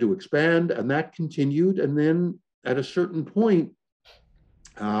began to expand, and that continued. And then at a certain point,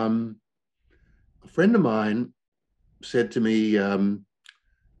 a friend of mine said to me,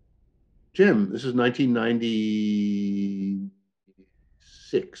 Jim, this is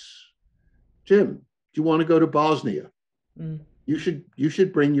 1996. Jim, do you want to go to Bosnia? You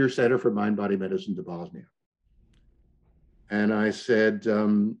should bring your Center for Mind-Body Medicine to Bosnia. And I said,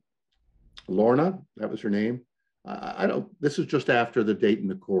 Lorna, that was her name. This is just after the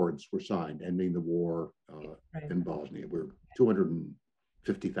Dayton Accords were signed, ending the war in Bosnia, where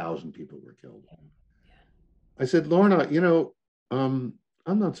 250,000 people were killed. I said, Lorna,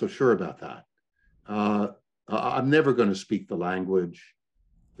 I'm not so sure about that. I'm never going to speak the language.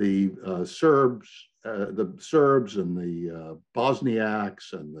 The Serbs and the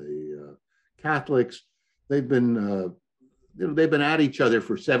Bosniaks and the Catholics, they've been at each other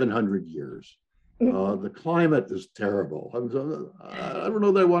for 700 years. The climate is terrible. I don't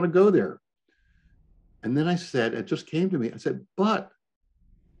know that I want to go there. And then I said, it just came to me. I said, but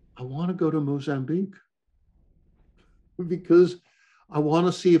I want to go to Mozambique because I want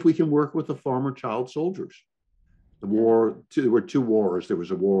to see if we can work with the former child soldiers. There were two wars. There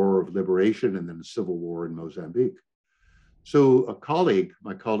was a war of liberation and then a civil war in Mozambique. So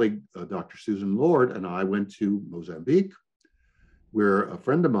my colleague, Dr. Susan Lord, and I went to Mozambique, where a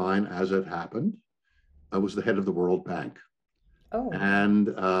friend of mine, as it happened, was the head of the World Bank. Oh.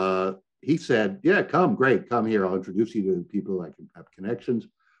 And he said, yeah, come here. I'll introduce you to people I can have connections,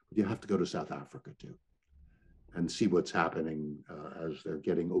 but you have to go to South Africa too and see what's happening as they're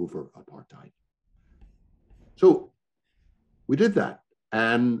getting over apartheid. So we did that.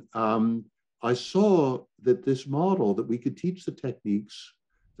 And I saw that this model, that we could teach the techniques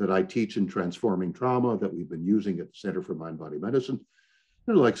that I teach in transforming trauma, that we've been using at the Center for Mind-Body Medicine,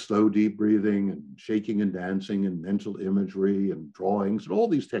 like slow, deep breathing and shaking and dancing and mental imagery and drawings and all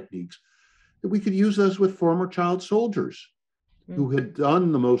these techniques, that we could use those with former child soldiers who had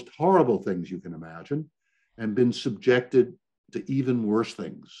done the most horrible things you can imagine and been subjected to even worse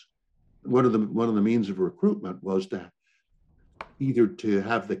things. One of the means of recruitment was to either to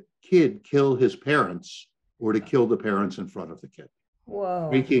have the kid kill his parents or to kill the parents in front of the kid, Whoa.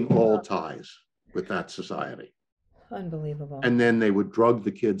 breaking all ties with that society. Unbelievable. And then they would drug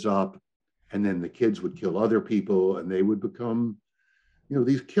the kids up, and then the kids would kill other people, and they would become,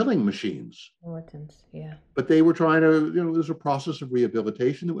 these killing machines. Militants, yeah. But they were trying to, there's a process of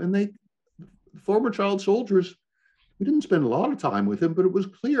rehabilitation, and the former child soldiers, we didn't spend a lot of time with them, but it was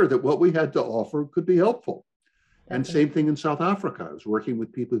clear that what we had to offer could be helpful. And same thing in South Africa. I was working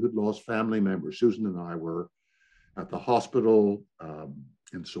with people who'd lost family members. Susan and I were at the hospital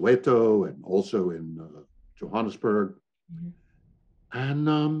in Soweto and also in Johannesburg.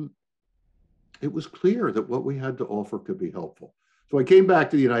 And it was clear that what we had to offer could be helpful. So I came back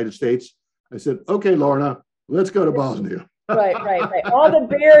to the United States. I said, okay, Lorna, let's go to Bosnia. Right. All the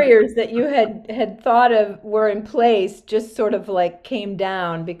barriers that you had thought of were in place just sort of like came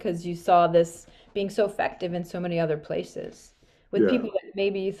down because you saw this being so effective in so many other places with people that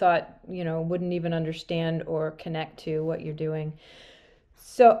maybe you thought, wouldn't even understand or connect to what you're doing.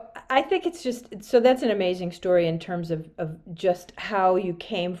 So I think that's an amazing story in terms of just how you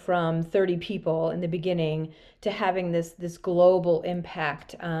came from 30 people in the beginning to having this global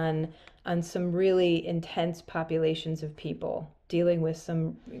impact on some really intense populations of people dealing with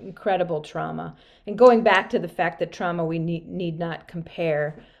some incredible trauma. And going back to the fact that trauma, we need not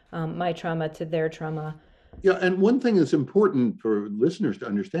compare my trauma to their trauma. Yeah, and one thing that's important for listeners to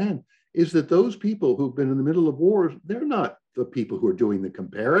understand is that those people who've been in the middle of wars, they're not the people who are doing the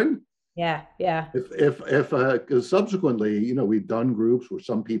comparing. Yeah. Because subsequently, we've done groups where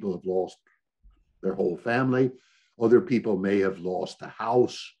some people have lost their whole family, other people may have lost a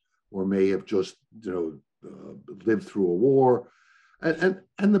house or may have just, lived through a war,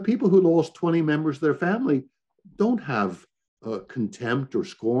 and the people who lost 20 members of their family don't have contempt or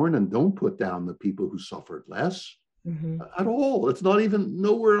scorn and don't put down the people who suffered less at all. It's not even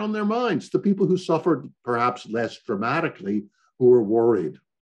nowhere on their minds. The people who suffered perhaps less dramatically who are worried,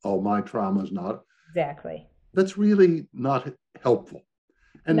 oh, my trauma is not. Exactly. That's really not helpful.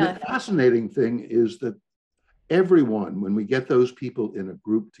 And the fascinating thing is that everyone, when we get those people in a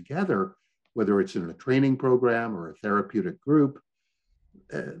group together, whether it's in a training program or a therapeutic group,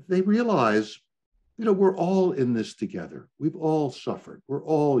 they realize we're all in this together. We've all suffered. We're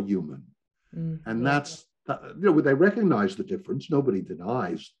all human. And that's, they recognize the difference. Nobody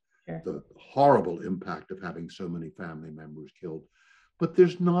denies the horrible impact of having so many family members killed. But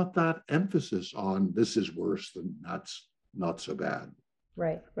there's not that emphasis on this is worse than that's not so bad.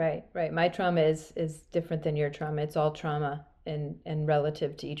 Right. My trauma is different than your trauma. It's all trauma and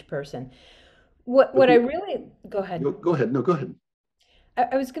relative to each person. What I really, go ahead. Go ahead. No, go ahead.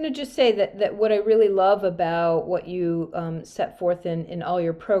 I was going to just say that what I really love about what you set forth in all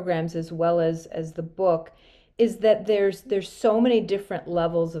your programs as well as the book is that there's so many different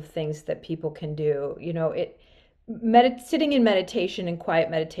levels of things that people can do. Sitting in meditation and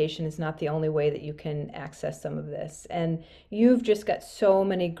quiet meditation is not the only way that you can access some of this. And you've just got so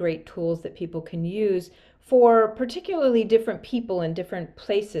many great tools that people can use for particularly different people in different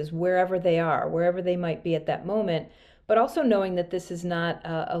places, wherever they are, wherever they might be at that moment. But also knowing that this is not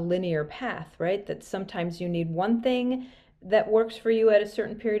a linear path, right? That sometimes you need one thing that works for you at a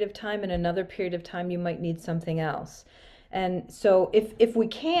certain period of time, and another period of time you might need something else. And so if we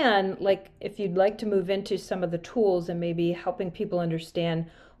can, like if you'd like to move into some of the tools and maybe helping people understand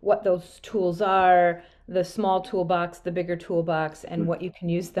what those tools are, the small toolbox, the bigger toolbox, and what you can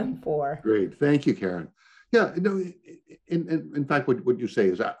use them for. Great. Thank you, Karen. Yeah, in fact, what you say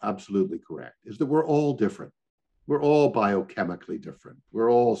is absolutely correct, is that we're all different. We're all biochemically different.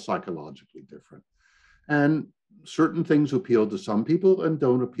 We're all psychologically different. And certain things appeal to some people and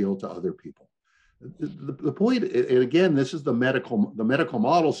don't appeal to other people. The point, and again, this is the medical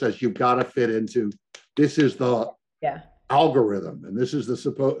model says you've got to fit into, this is the algorithm and this is the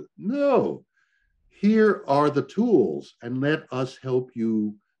supposed, no, here are the tools and let us help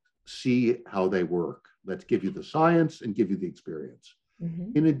you see how they work. Let's give you the science and give you the experience.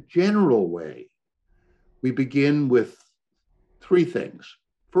 In a general way, we begin with three things.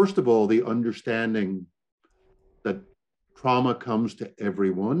 First of all, the understanding that trauma comes to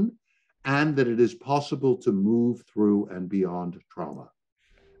everyone and that it is possible to move through and beyond trauma.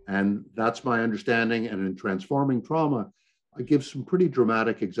 And that's my understanding. And in Transforming Trauma, I give some pretty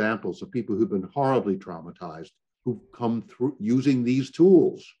dramatic examples of people who've been horribly traumatized who've come through using these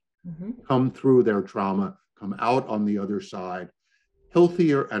tools, Mm-hmm. come through their trauma, come out on the other side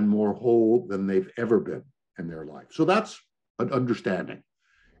healthier and more whole than they've ever been in their life. So that's an understanding.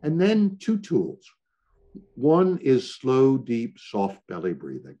 And then two tools. One is slow, deep, soft belly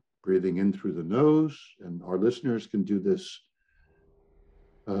breathing, breathing in through the nose. And our listeners can do this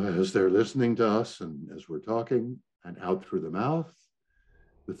as they're listening to us and as we're talking, and out through the mouth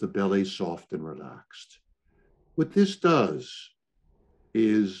with the belly soft and relaxed. What this does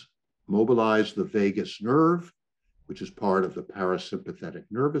is mobilize the vagus nerve, which is part of the parasympathetic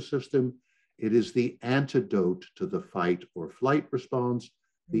nervous system. It is the antidote to the fight or flight response,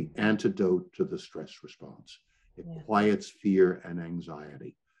 the antidote to the stress response. It quiets fear and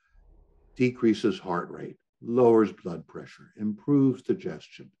anxiety, decreases heart rate, lowers blood pressure, improves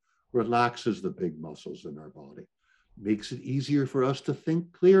digestion, relaxes the big muscles in our body, makes it easier for us to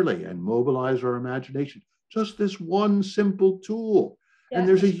think clearly and mobilize our imagination. Just this one simple tool. And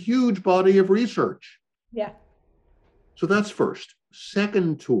there's a huge body of research. Yeah. So that's first.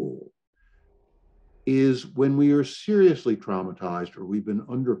 Second tool is when we are seriously traumatized or we've been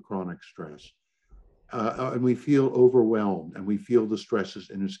under chronic stress and we feel overwhelmed and we feel the stress is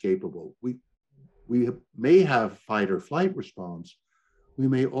inescapable. We may have fight or flight response. We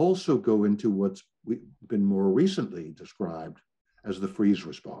may also go into what's been more recently described as the freeze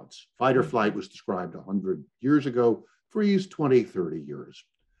response. Fight or flight was described 100 years ago, freeze 20, 30 years.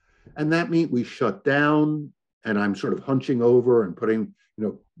 And that means we shut down, and I'm sort of hunching over and putting,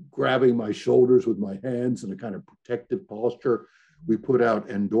 grabbing my shoulders with my hands in a kind of protective posture. We put out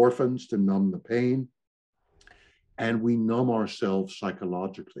endorphins to numb the pain, and we numb ourselves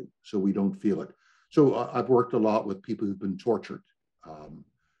psychologically so we don't feel it. So I've worked a lot with people who've been tortured,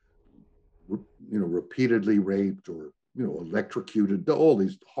 repeatedly raped or, electrocuted, all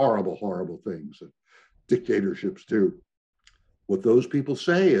these horrible, horrible things that dictatorships do. What those people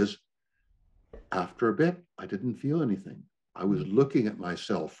say is, after a bit, I didn't feel anything. I was looking at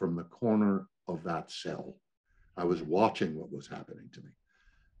myself from the corner of that cell. I was watching what was happening to me.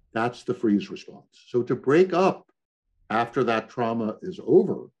 That's the freeze response. So to break up after that trauma is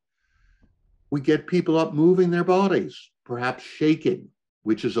over, we get people up moving their bodies, perhaps shaking,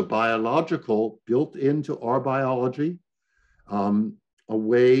 which is a biological, built into our biology, a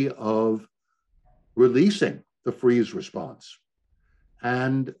way of releasing the freeze response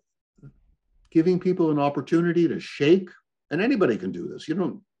and giving people an opportunity to shake. And anybody can do this.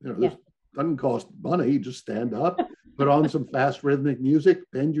 This doesn't cost money. You just stand up, put on some fast rhythmic music,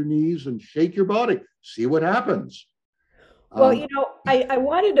 bend your knees and shake your body. See what happens. Well, I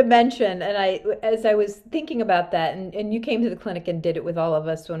wanted to mention, and as I was thinking about that, and you came to the clinic and did it with all of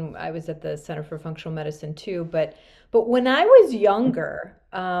us when I was at the Center for Functional Medicine too, but when I was younger,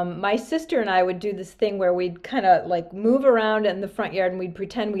 my sister and I would do this thing where we'd kind of like move around in the front yard and we'd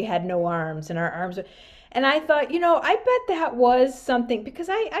pretend we had no arms and our arms. And I thought, I bet that was something because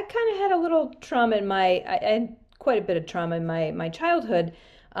I kind of had a little trauma I had quite a bit of trauma in my childhood.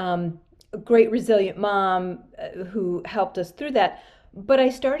 A great resilient mom who helped us through that. But I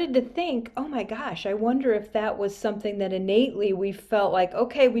started to think, oh my gosh, I wonder if that was something that innately we felt like,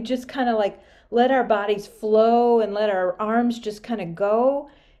 okay, we just kind of like let our bodies flow and let our arms just kind of go.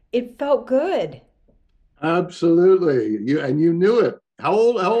 It felt good. Absolutely. You knew it. How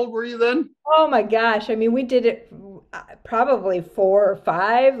old were you then? Oh my gosh. I mean, we did it probably 4 or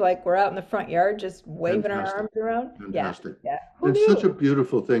 5, like we're out in the front yard just waving our Fantastic. arms around. Yeah. Fantastic. Yeah. Who It's such a knew?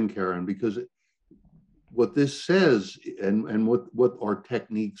 beautiful thing, Karen, because what this says and what our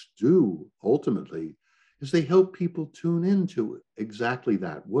techniques do ultimately is they help people tune into exactly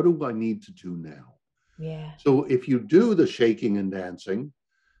that. What do I need to do now? Yeah. So if you do the shaking and dancing,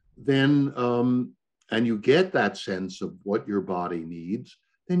 then and you get that sense of what your body needs,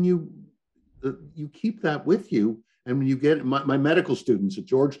 then you keep that with you. And when you get my medical students at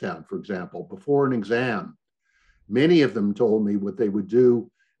Georgetown, for example, before an exam, many of them told me what they would do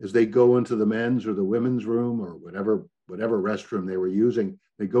is they go into the men's or the women's room or whatever restroom they were using.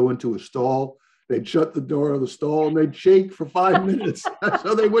 They go into a stall, they'd shut the door of the stall and they'd shake for 5 minutes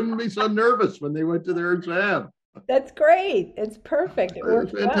so they wouldn't be so nervous when they went to their exam. That's great. It's perfect. It It's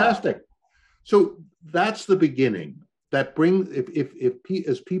works well. fantastic. So that's the beginning. That brings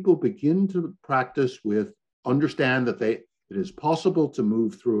as people begin to practice with understand that it is possible to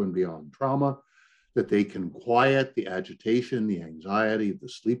move through and beyond trauma, that they can quiet the agitation, the anxiety, the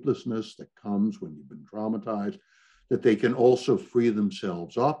sleeplessness that comes when you've been traumatized, that they can also free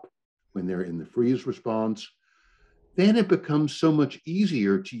themselves up when they're in the freeze response. Then it becomes so much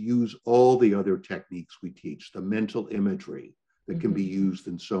easier to use all the other techniques we teach, the mental imagery that can be used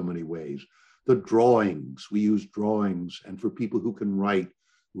in so many ways, The drawings, we use drawings, and for people who can write,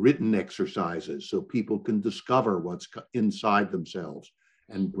 written exercises so people can discover what's inside themselves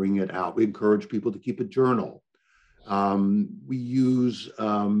and bring it out. We encourage people to keep a journal. We use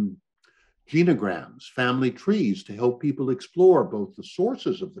genograms, family trees, to help people explore both the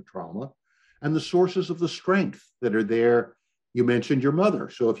sources of the trauma and the sources of the strength that are there. You mentioned your mother.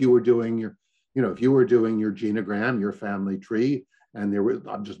 So if you were doing your, if you were doing your genogram, your family tree, and there was,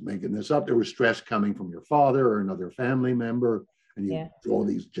 I'm just making this up, there was stress coming from your father or another family member, and you draw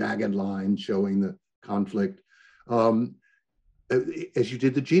these jagged lines showing the conflict. As you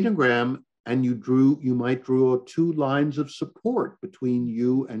did the genogram, and you might draw 2 lines of support between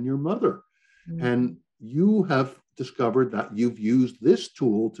you and your mother. Mm-hmm. And you have discovered that you've used this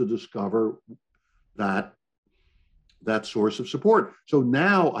tool to discover that source of support. So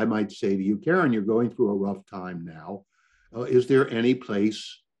now I might say to you, Karen, you're going through a rough time now. Is there any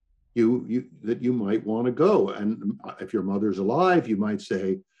place that you might want to go? And if your mother's alive, you might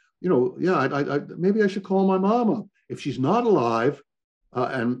say, maybe I should call my mom up. If she's not alive,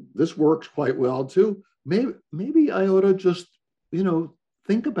 and this works quite well too, maybe I ought to just,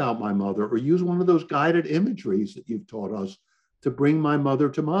 think about my mother, or use one of those guided imageries that you've taught us to bring my mother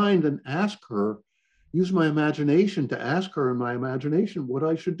to mind and ask her, use my imagination to ask her in my imagination what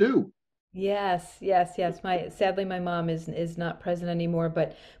I should do. Yes. Sadly, my mom is not present anymore,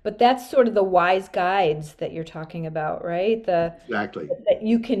 but that's sort of the wise guides that you're talking about, right? Exactly. That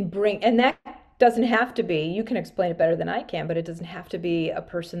you can bring, and that doesn't have to be, you can explain it better than I can, but it doesn't have to be a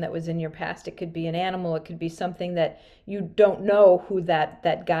person that was in your past. It could be an animal. It could be something that you don't know who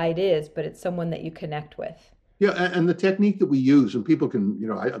that guide is, but it's someone that you connect with. Yeah, and the technique that we use, and people can,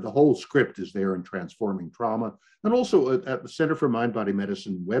 the whole script is there in Transforming Trauma, and also at the Center for Mind Body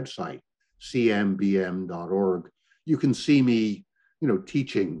Medicine website, cmbm.org, you can see me,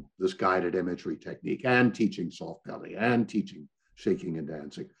 teaching this guided imagery technique, and teaching soft belly, and teaching shaking and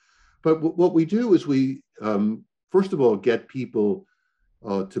dancing. But what we do is we, first of all, get people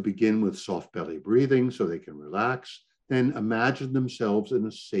to begin with soft belly breathing so they can relax, then imagine themselves in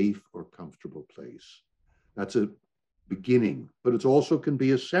a safe or comfortable place. That's a beginning, but it also can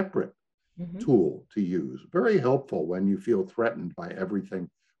be a separate tool to use. Very helpful when you feel threatened by everything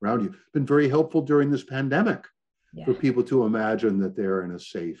around you. Been very helpful during this pandemic for people to imagine that they're in a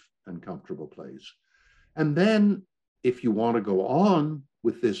safe and comfortable place. And then if you want to go on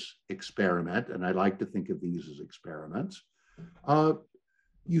with this experiment, and I like to think of these as experiments,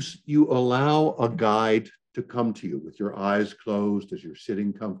 you allow a guide to come to you with your eyes closed as you're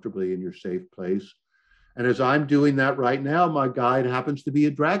sitting comfortably in your safe place. And as I'm doing that right now, my guide happens to be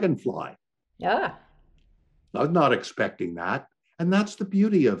a dragonfly. Yeah. I'm not expecting that. And that's the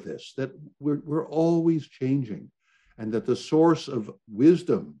beauty of this, that we're always changing, and that the source of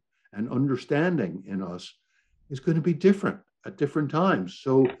wisdom and understanding in us is going to be different at different times.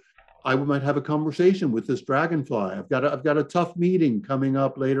 So I might have a conversation with this dragonfly. I've got a tough meeting coming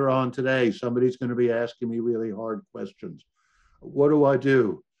up later on today. Somebody's going to be asking me really hard questions. What do I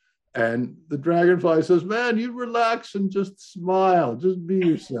do? And the dragonfly says, man, you relax and just smile. Just be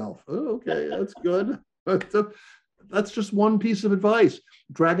yourself. Oh, okay, that's good. That's just one piece of advice.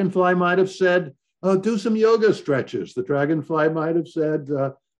 Dragonfly might have said, do some yoga stretches. The dragonfly might have said,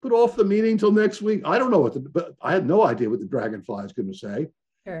 put off the meeting till next week. I don't know but I had no idea what the dragonfly is going to say.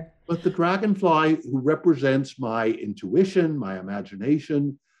 Sure. But the dragonfly, who represents my intuition, my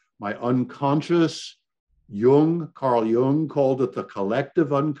imagination, my unconscious, Carl Jung called it the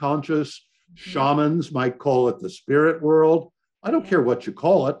collective unconscious. Shamans might call it the spirit world. I don't care what you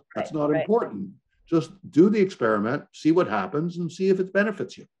call it. That's not important. Just do the experiment, see what happens, and see if it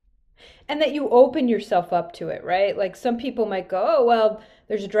benefits you. And that you open yourself up to it, right? Like some people might go, oh, well,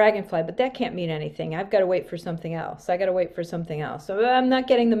 there's a dragonfly, but that can't mean anything. I've got to wait for something else. I got to wait for something else. So I'm not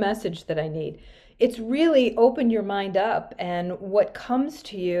getting the message that I need. It's really open your mind up, and what comes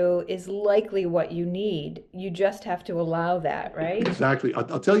to you is likely what you need. You just have to allow that, right? Exactly.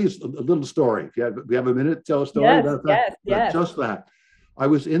 I'll tell you a little story. If we have a minute to tell a story about that. Yes. Just that. I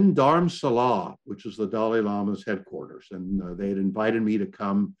was in Dharamsala, which is the Dalai Lama's headquarters, and they had invited me to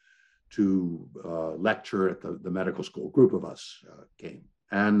come to lecture at the medical school. A group of us came.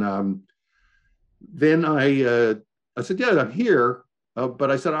 And then I said, yeah, I'm here.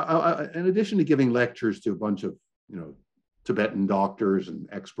 But I said, in addition to giving lectures to a bunch of, Tibetan doctors and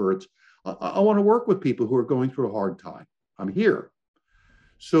experts, I want to work with people who are going through a hard time. I'm here.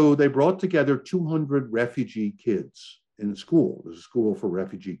 So they brought together 200 refugee kids in school. There's a school for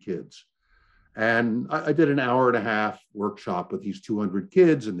refugee kids. And I did an 1.5-hour workshop with these 200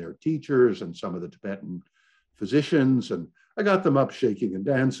 kids and their teachers and some of the Tibetan physicians. And I got them up shaking and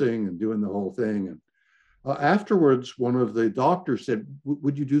dancing and doing the whole thing. And afterwards, one of the doctors said,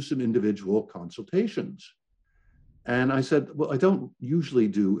 would you do some individual consultations? And I said, well, I don't usually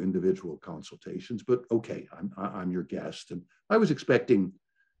do individual consultations, but okay, I'm your guest. And I was expecting,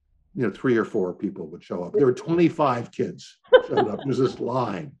 3 or 4 people would show up. There were 25 kids showed up. There's this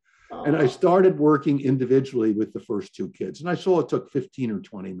line. And I started working individually with the first 2 kids. And I saw it took 15 or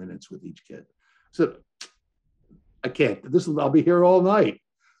 20 minutes with each kid. I said, I can't, I'll be here all night.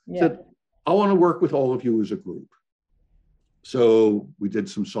 Yeah. I said, I want to work with all of you as a group. So we did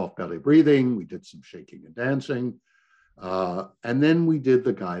some soft belly breathing. We did some shaking and dancing. And then we did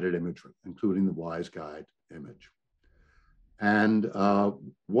the guided imagery, including the WISE Guide image. And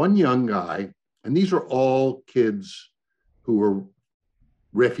one young guy, and these are all kids who were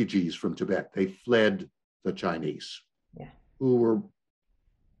refugees from Tibet. They fled the Chinese, who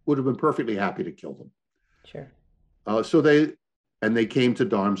would have been perfectly happy to kill them. Sure. So they came to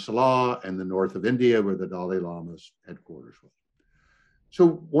Dharamsala and the north of India, where the Dalai Lama's headquarters was. So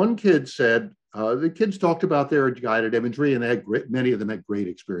one kid said, the kids talked about their guided imagery, and they had many of them had great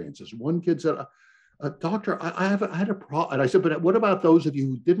experiences. One kid said, doctor, I had a problem. And I said, but what about those of you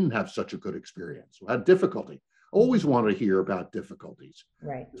who didn't have such a good experience, who had difficulty? Always want to hear about difficulties.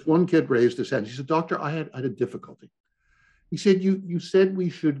 Right. This one kid raised his hand. He said, doctor, I had a difficulty. He said, you said we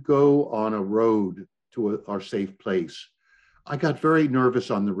should go on a road to our safe place. I got very nervous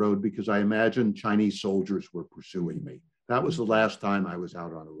on the road because I imagined Chinese soldiers were pursuing me. That was the last time I was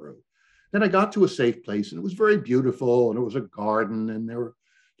out on a road. Then I got to a safe place, and it was very beautiful, and it was a garden, and there were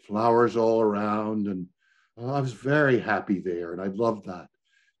flowers all around, and I was very happy there, and I loved that.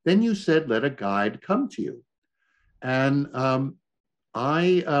 Then you said, let a guide come to you. And and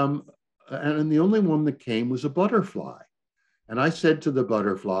the only one that came was a butterfly. And I said to the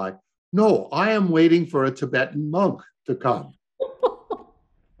butterfly, no, I am waiting for a Tibetan monk to come.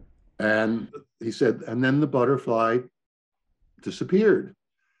 And he said, and then the butterfly disappeared.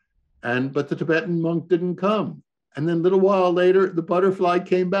 But the Tibetan monk didn't come. And then a little while later, the butterfly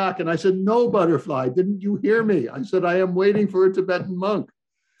came back. And I said, no, butterfly, didn't you hear me? I said, I am waiting for a Tibetan monk.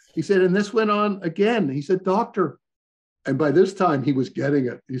 He said, and this went on again. He said, doctor, and by this time he was getting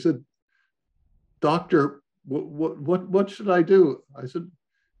it. He said, doctor, what should I do? I said,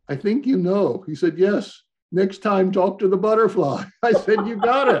 I think you know. He said, yes, next time talk to the butterfly. I said, you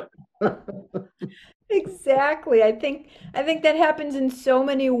got it. Exactly. I think that happens in so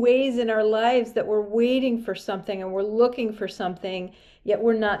many ways in our lives, that we're waiting for something and we're looking for something, yet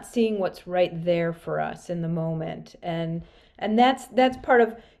we're not seeing what's right there for us in the moment. And that's part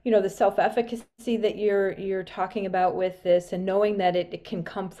of, the self-efficacy that you're talking about with this, and knowing that it can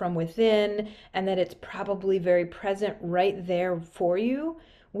come from within, and that it's probably very present right there for you.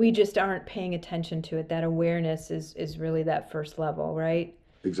 We just aren't paying attention to it. That awareness is really that first level, right?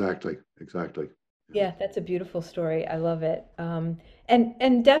 Exactly. Yeah, that's a beautiful story. I love it.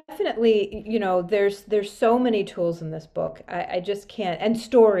 And definitely, there's so many tools in this book. I just can't, and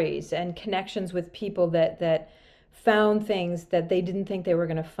stories and connections with people that found things that they didn't think they were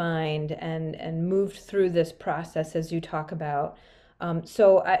going to find, and moved through this process as you talk about.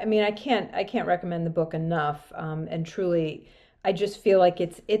 So I mean, I can't recommend the book enough. And truly, I just feel like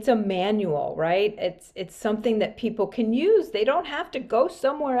it's a manual, right? It's something that people can use. They don't have to go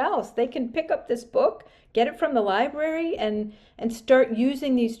somewhere else. They can pick up this book, get it from the library, and start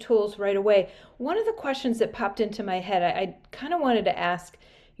using these tools right away. One of the questions that popped into my head, I kind of wanted to ask,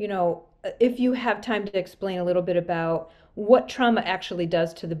 if you have time to explain a little bit about what trauma actually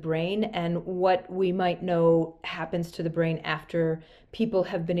does to the brain, and what we might know happens to the brain after people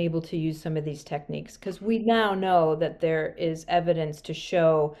have been able to use some of these techniques. Because we now know that there is evidence to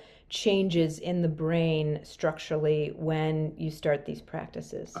show changes in the brain structurally when you start these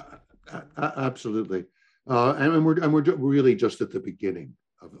practices. Absolutely. And we're really just at the beginning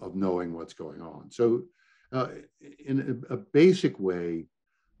of knowing what's going on. So in a basic way,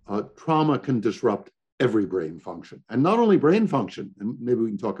 trauma can disrupt every brain function, and not only brain function, and maybe we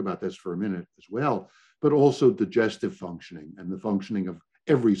can talk about this for a minute as well, but also digestive functioning and the functioning of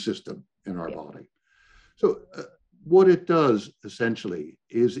every system in our body. So what it does essentially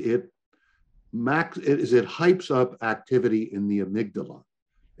is it hypes up activity in the amygdala,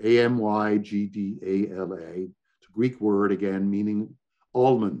 amygdala. It's a Greek word, again, meaning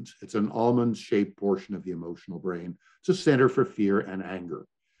almonds. It's an almond-shaped portion of the emotional brain. It's a center for fear and anger.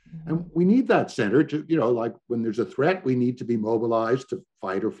 And we need that center to, like when there's a threat, we need to be mobilized to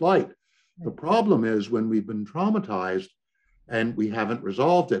fight or flight. The problem is when we've been traumatized and we haven't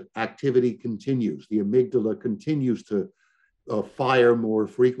resolved it, activity continues. The amygdala continues to fire more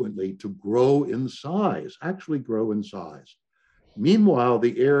frequently, to grow in size, actually grow in size. Meanwhile,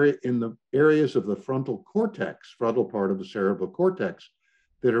 the area in the areas of the frontal cortex, frontal part of the cerebral cortex,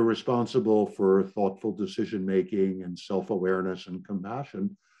 that are responsible for thoughtful decision making and self-awareness and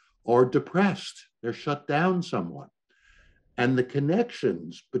compassion are depressed. They're shut down somewhat. And the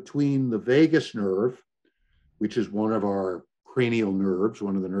connections between the vagus nerve, which is one of our cranial nerves,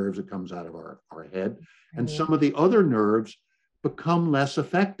 one of the nerves that comes out of our head, and some of the other nerves become less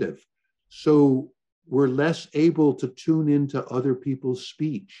effective. So we're less able to tune into other people's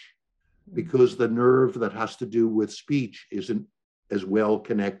speech because the nerve that has to do with speech isn't as well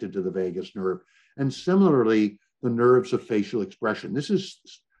connected to the vagus nerve. And similarly, the nerves of facial expression.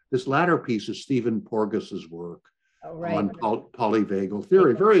 This latter piece is Stephen Porges's work on polyvagal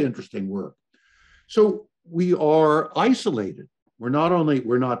theory. Very interesting work. So we are isolated. We're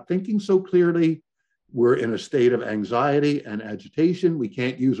not thinking so clearly. We're in a state of anxiety and agitation. We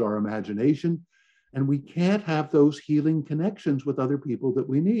can't use our imagination, and we can't have those healing connections with other people that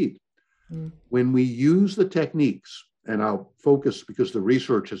we need. When we use the techniques, and I'll focus because the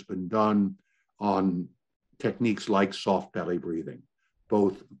research has been done on techniques like soft belly breathing,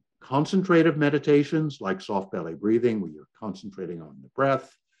 both concentrative meditations like soft belly breathing, where you're concentrating on the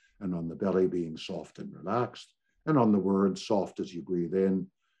breath and on the belly being soft and relaxed, and on the words soft as you breathe in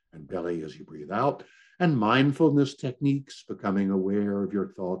and belly as you breathe out, and mindfulness techniques, becoming aware of your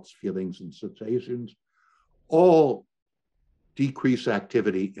thoughts, feelings, and sensations, all decrease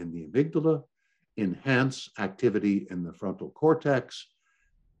activity in the amygdala, enhance activity in the frontal cortex,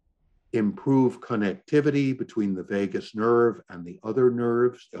 improve connectivity between the vagus nerve and the other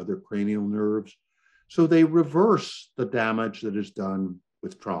nerves, the other cranial nerves. So they reverse the damage that is done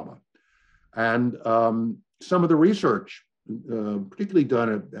with trauma. And some of the research, particularly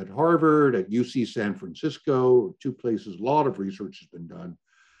done at Harvard, at UC San Francisco, two places, a lot of research has been done,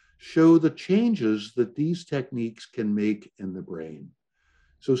 show the changes that these techniques can make in the brain.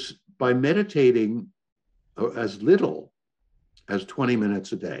 So by meditating as little as 20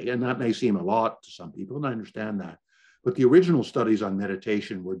 minutes a day, and that may seem a lot to some people, and I understand that, but the original studies on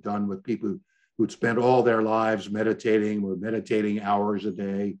meditation were done with people who'd spent all their lives meditating, were meditating hours a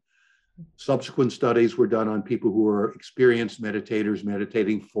day. Subsequent studies were done on people who were experienced meditators,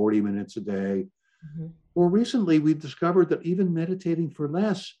 meditating 40 minutes a day. More recently, we've discovered that even meditating for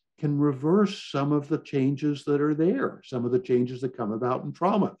less can reverse some of the changes that are there, some of the changes that come about in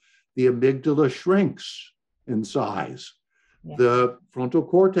trauma. The amygdala shrinks in size. The frontal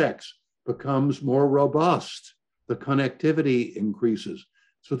cortex becomes more robust. The connectivity increases.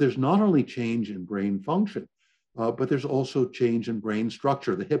 So there's not only change in brain function, but there's also change in brain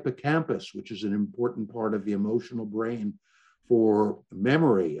structure. The hippocampus, which is an important part of the emotional brain for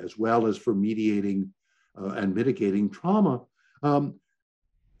memory, as well as for mediating and mitigating trauma,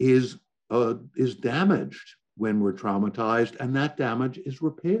 is damaged when we're traumatized, and that damage is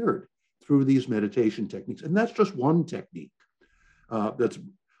repaired through these meditation techniques. And that's just one technique. That's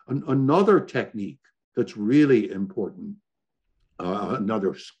another technique that's really important.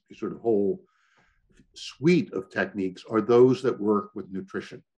 Another sort of whole suite of techniques are those that work with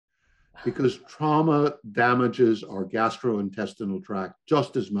nutrition, because trauma damages our gastrointestinal tract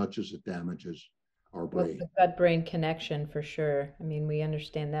just as much as it damages our brain. The gut-brain connection, for sure. I mean, we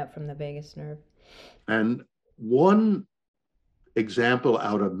understand that from the vagus nerve. And one example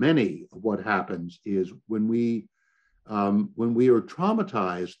out of many of what happens is when we are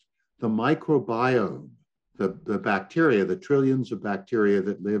traumatized, the microbiome, the bacteria, the trillions of bacteria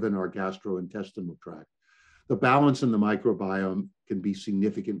that live in our gastrointestinal tract, the balance in the microbiome can be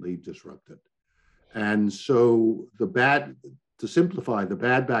significantly disrupted. And so to simplify, the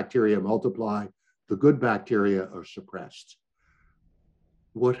bad bacteria multiply, the good bacteria are suppressed.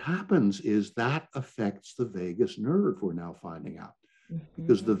 What happens is that affects the vagus nerve, we're now finding out,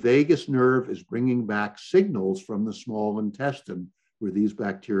 because the vagus nerve is bringing back signals from the small intestine where these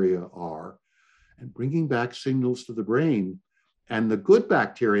bacteria are, and bringing back signals to the brain. And the good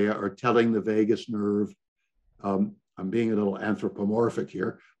bacteria are telling the vagus nerve, I'm being a little anthropomorphic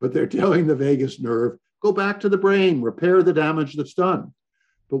here, but they're telling the vagus nerve, go back to the brain, repair the damage that's done.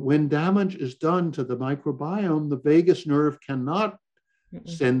 But when damage is done to the microbiome, the vagus nerve cannot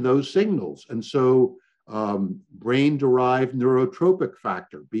send those signals. And so brain-derived neurotropic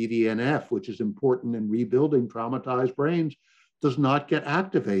factor, BDNF, which is important in rebuilding traumatized brains, does not get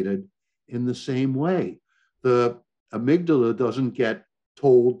activated in the same way. The amygdala doesn't get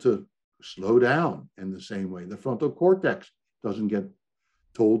told to slow down in the same way. The frontal cortex doesn't get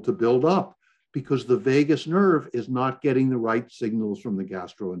told to build up because the vagus nerve is not getting the right signals from the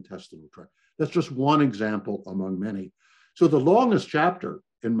gastrointestinal tract. That's just one example among many. So the longest chapter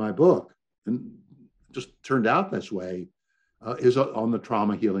in my book, and just turned out this way, is on the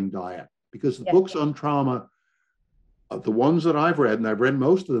trauma healing diet, because the Yeah. books on trauma, the ones that I've read, and I've read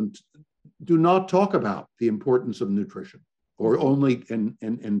most of them, do not talk about the importance of nutrition, or only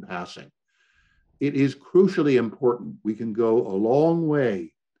in passing. It is crucially important. We can go a long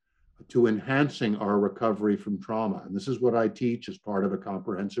way to enhancing our recovery from trauma. And this is what I teach as part of a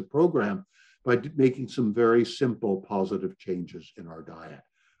comprehensive program, by making some very simple positive changes in our diet,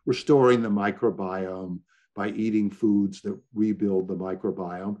 restoring the microbiome by eating foods that rebuild the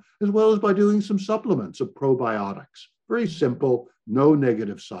microbiome, as well as by doing some supplements of probiotics. Very simple, no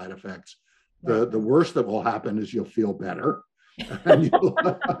negative side effects. The worst that will happen is you'll feel better, and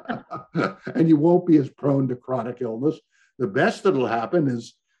you won't be as prone to chronic illness. The best that'll happen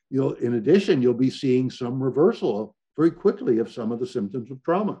is in addition, you'll be seeing some reversal very quickly of some of the symptoms of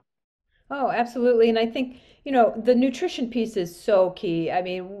trauma. Oh, absolutely. And I think, the nutrition piece is so key. I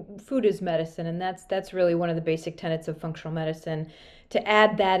mean, food is medicine, and that's really one of the basic tenets of functional medicine. To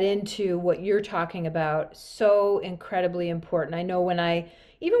add that into what you're talking about, so incredibly important. I know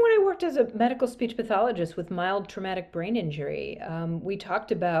even when I worked as a medical speech pathologist with mild traumatic brain injury, we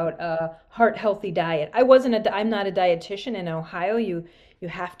talked about a heart healthy diet. I'm not a dietitian in Ohio. You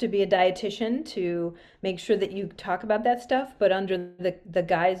have to be a dietitian to make sure that you talk about that stuff. But under the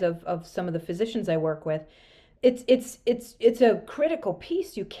guise of some of the physicians I work with, it's a critical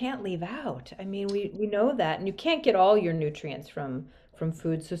piece you can't leave out. I mean, we know that, and you can't get all your nutrients from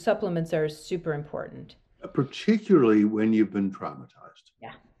food, so supplements are super important. Particularly when you've been traumatized,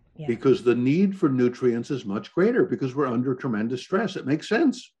 Yeah, yeah. because the need for nutrients is much greater because we're under tremendous stress. It makes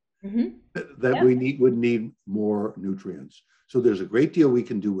sense Mm-hmm. that Yeah. we would need more nutrients. So there's a great deal we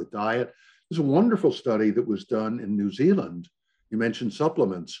can do with diet. There's a wonderful study that was done in New Zealand. You mentioned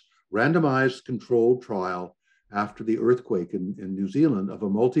supplements, randomized controlled trial after the earthquake in New Zealand of a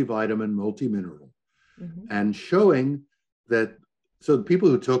multivitamin, multimineral, Mm-hmm. and showing that, so the people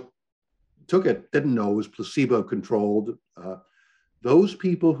who took it didn't know it was placebo controlled. Those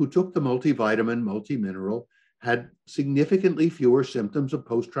people who took the multivitamin, multimineral had significantly fewer symptoms of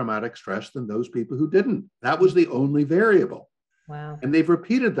post-traumatic stress than those people who didn't. That was the only variable. Wow. And they've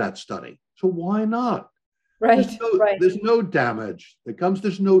repeated that study. So why not? Right, right. There's no damage that comes.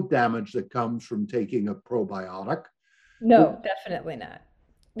 There's no damage that comes from taking a probiotic. No, definitely not.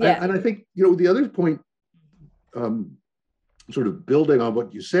 Yeah. And I think, the other point, sort of building on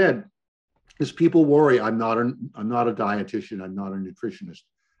what you said, is people worry, I'm not a dietitian, I'm not a nutritionist.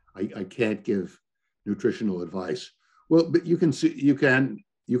 I can't give nutritional advice. Well, but you can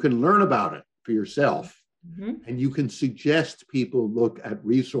learn about it for yourself. Mm-hmm. And you can suggest people look at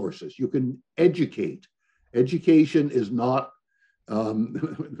resources. You can educate. Education is not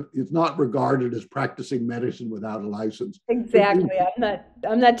it's not regarded as practicing medicine without a license. Exactly.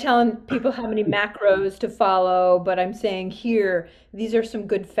 I'm not telling people how many macros to follow, but I'm saying here, these are some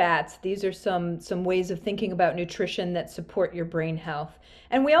good fats. These are some ways of thinking about nutrition that support your brain health.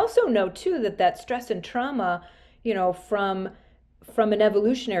 And we also know too that stress and trauma, from an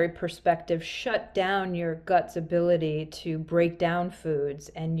evolutionary perspective, shut down your gut's ability to break down foods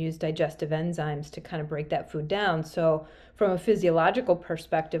and use digestive enzymes to kind of break that food down. So from a physiological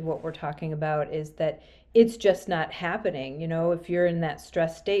perspective, what we're talking about is that it's just not happening. If you're in that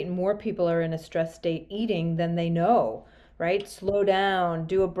stress state, and more people are in a stress state eating than they know, right? Slow down,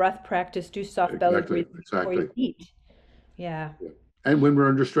 do a breath practice, do soft belly breathing before you eat. Yeah. And when we're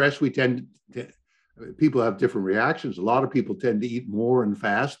under stress, people have different reactions. A lot of people tend to eat more and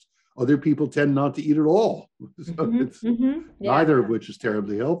fast. Other people tend not to eat at all. So it's neither of which is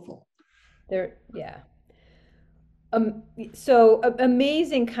terribly helpful. Yeah. So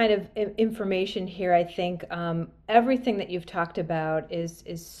amazing kind of information here. I think everything that you've talked about is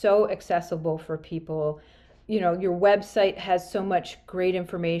so accessible for people. Your website has so much great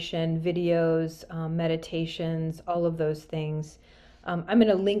information, videos, meditations, all of those things. I'm going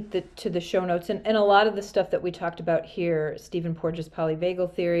to link to the show notes, and a lot of the stuff that we talked about here, Stephen Porges'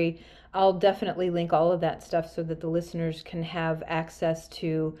 polyvagal theory. I'll definitely link all of that stuff so that the listeners can have access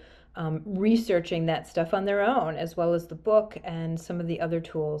to researching that stuff on their own, as well as the book and some of the other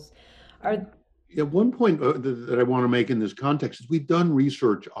tools. One point that I want to make in this context is we've done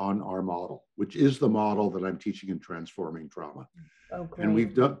research on our model, which is the model that I'm teaching in Transforming Trauma. Oh, great. And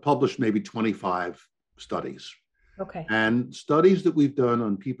we've published maybe 25 studies. Okay. And studies that we've done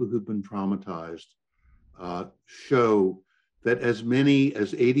on people who've been traumatized show that as many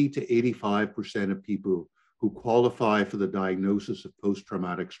as 80 to 85% of people who qualify for the diagnosis of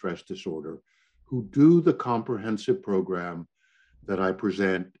post-traumatic stress disorder, who do the comprehensive program that I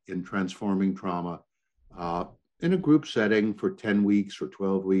present in Transforming Trauma in a group setting for 10 weeks or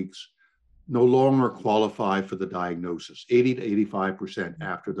 12 weeks, no longer qualify for the diagnosis, 80 to 85%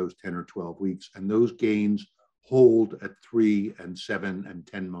 after those 10 or 12 weeks. And those gains hold at 3 and 7 and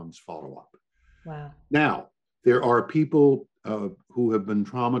 10 months follow-up. Wow. Now, there are people who have been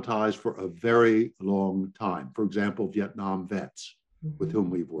traumatized for a very long time. For example, Vietnam vets with whom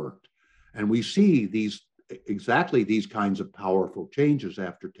we've worked. And we see exactly these kinds of powerful changes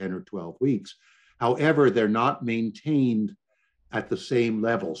after 10 or 12 weeks. However, they're not maintained at the same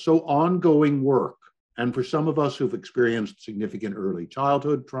level. So ongoing work, and for some of us who've experienced significant early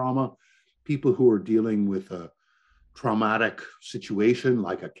childhood trauma, people who are dealing with a traumatic situation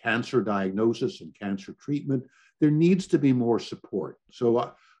like a cancer diagnosis and cancer treatment, there needs to be more support.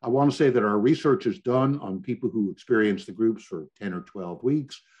 So I want to say that our research is done on people who experience the groups for 10 or 12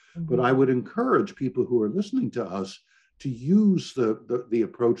 weeks, but I would encourage people who are listening to us to use the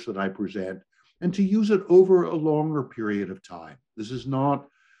approach that I present and to use it over a longer period of time. This is not,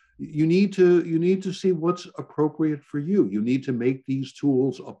 you need to see what's appropriate for you. You need to make these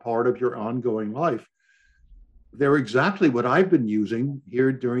tools a part of your ongoing life. They're exactly what I've been using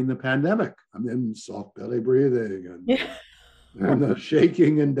here during the pandemic. I'm in soft belly breathing and the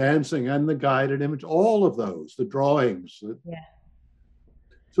shaking and dancing and the guided image, all of those, the drawings. Yeah.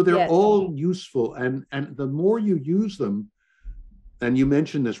 So they're all useful. And the more you use them, and you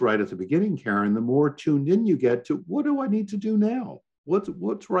mentioned this right at the beginning, Karen, the more tuned in you get to what do I need to do now?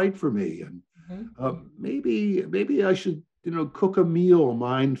 What's right for me? And maybe I should, cook a meal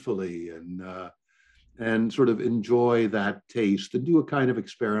mindfully and sort of enjoy that taste and do a kind of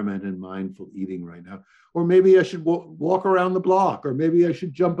experiment in mindful eating right now. Or maybe I should walk around the block, or maybe I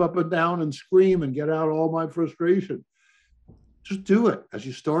should jump up and down and scream and get out all my frustration. Just do it. As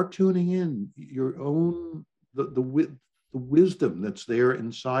you start tuning in, your own, the wisdom that's there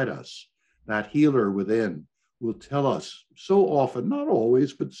inside us, that healer within, will tell us so often, not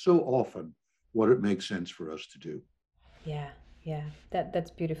always, but so often, what it makes sense for us to do. Yeah, that's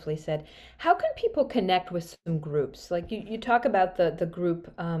beautifully said. How can people connect with some groups? Like you talk about the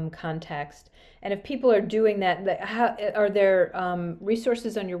group context, and if people are doing that, how are there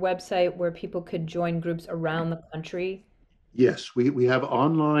resources on your website where people could join groups around the country? Yes, we have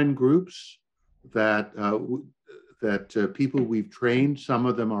online groups that people we've trained. Some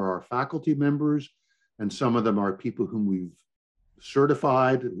of them are our faculty members, and some of them are people whom we've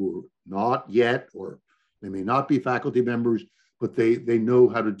certified who are not yet, or they may not be faculty members, but they know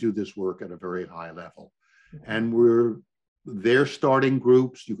how to do this work at a very high level. And they're starting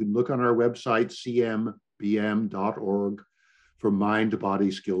groups. You can look on our website, cmbm.org, for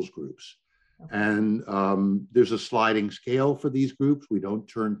mind-body skills groups. And there's a sliding scale for these groups. We don't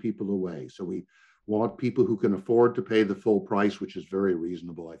turn people away. So we want people who can afford to pay the full price, which is very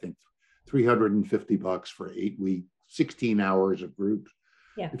reasonable. I think $350 for 8 weeks, 16 hours of groups.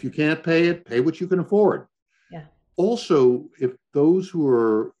 Yeah. If you can't pay it, pay what you can afford. Yeah. Also, if those who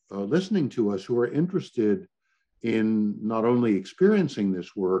are listening to us who are interested in not only experiencing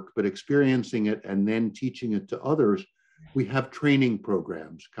this work, but experiencing it and then teaching it to others, we have training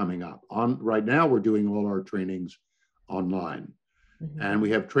programs coming up. Right now, we're doing all our trainings online. And we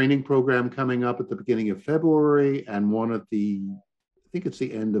have training program coming up at the beginning of February and one at I think it's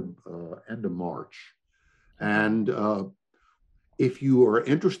the end of March. And if you are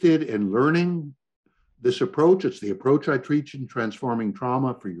interested in learning this approach, it's the approach I teach in Transforming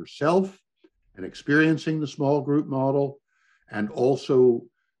Trauma for yourself and experiencing the small group model, and also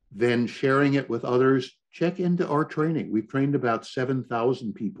then sharing it with others. Check into our training. We've trained about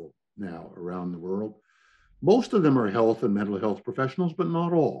 7,000 people now around the world. Most of them are health and mental health professionals, but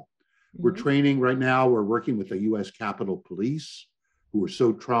not all. We're training right now, we're working with the US Capitol Police, who were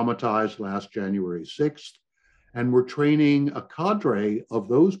so traumatized last January 6th. And we're training a cadre of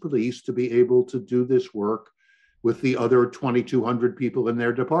those police to be able to do this work with the other 2,200 people in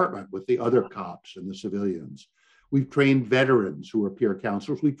their department, with the other cops and the civilians. We've trained veterans who are peer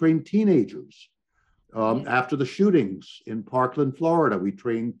counselors. We've trained teenagers. After the shootings in Parkland, Florida, we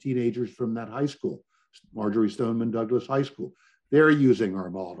trained teenagers from that high school, Marjorie Stoneman Douglas High School. They're using our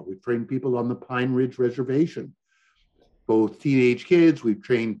model. We've trained people on the Pine Ridge Reservation, both teenage kids. We've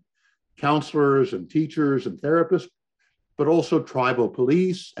trained counselors and teachers and therapists, but also tribal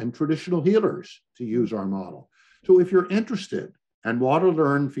police and traditional healers to use our model. So if you're interested and want to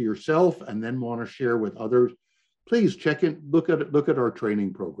learn for yourself and then want to share with others, please check in, look at our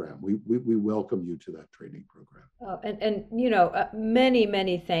training program. We welcome you to that training program. And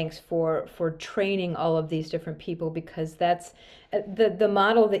many thanks for training all of these different people, because that's the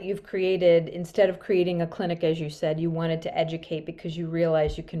model that you've created. Instead of creating a clinic, as you said, you wanted to educate because you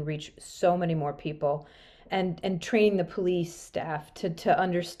realize you can reach so many more people. and training the police staff to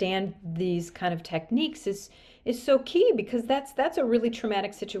understand these kind of techniques is so key, because that's a really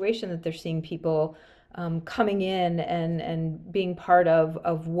traumatic situation that they're seeing people coming in and being part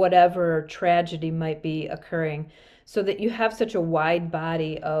of whatever tragedy might be occurring, so that you have such a wide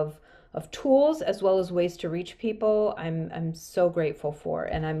body of tools as well as ways to reach people. I'm so grateful for,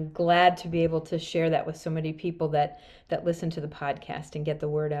 and I'm glad to be able to share that with so many people that listen to the podcast and get the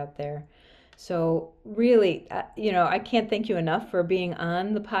word out there. So really, I can't thank you enough for being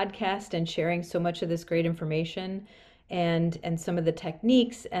on the podcast and sharing so much of this great information, and some of the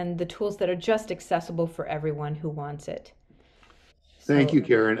techniques and the tools that are just accessible for everyone who wants it. Thank So you,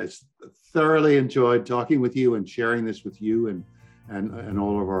 Karen. It's thoroughly enjoyed talking with you and sharing this with you and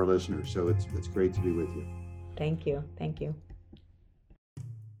all of our listeners. So it's great to be with you. thank you. Thank you.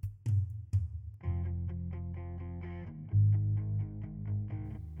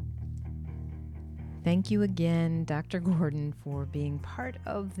 Thank you again, Dr. Gordon, for being part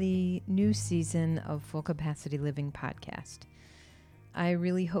of the new season of Full Capacity Living podcast. I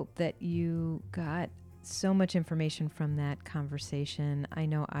really hope that you got so much information from that conversation. I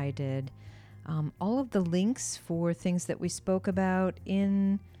know I did. All of the links for things that we spoke about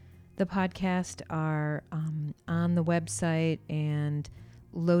in the podcast are on the website and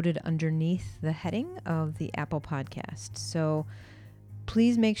loaded underneath the heading of the Apple Podcast. So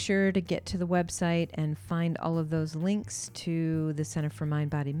please make sure to get to the website and find all of those links to the Center for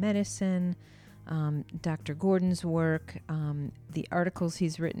Mind-Body Medicine, Dr. Gordon's work, the articles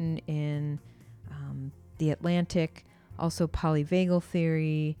he's written in The Atlantic, also polyvagal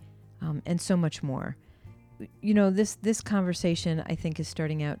theory, and so much more. This conversation, I think, is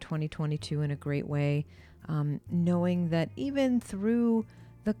starting out 2022 in a great way, knowing that even through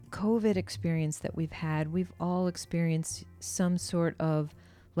the COVID experience that we've had, we've all experienced some sort of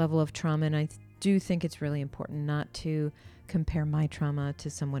level of trauma, and I do think it's really important not to compare my trauma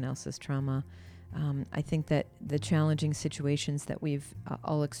to someone else's trauma. I think that the challenging situations that we've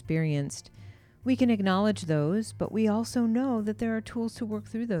all experienced, we can acknowledge those, but we also know that there are tools to work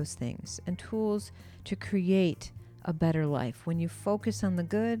through those things and tools to create a better life. When you focus on the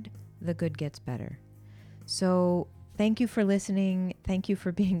good gets better. So thank you for listening. Thank you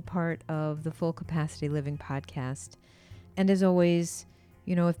for being part of the Full Capacity Living podcast. And as always,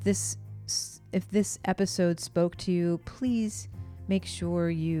 if this episode spoke to you, please make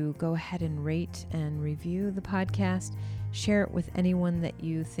sure you go ahead and rate and review the podcast. Share it with anyone that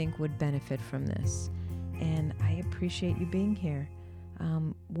you think would benefit from this. And I appreciate you being here.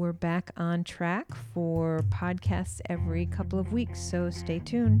 We're back on track for podcasts every couple of weeks, so stay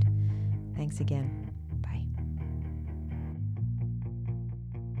tuned. Thanks again.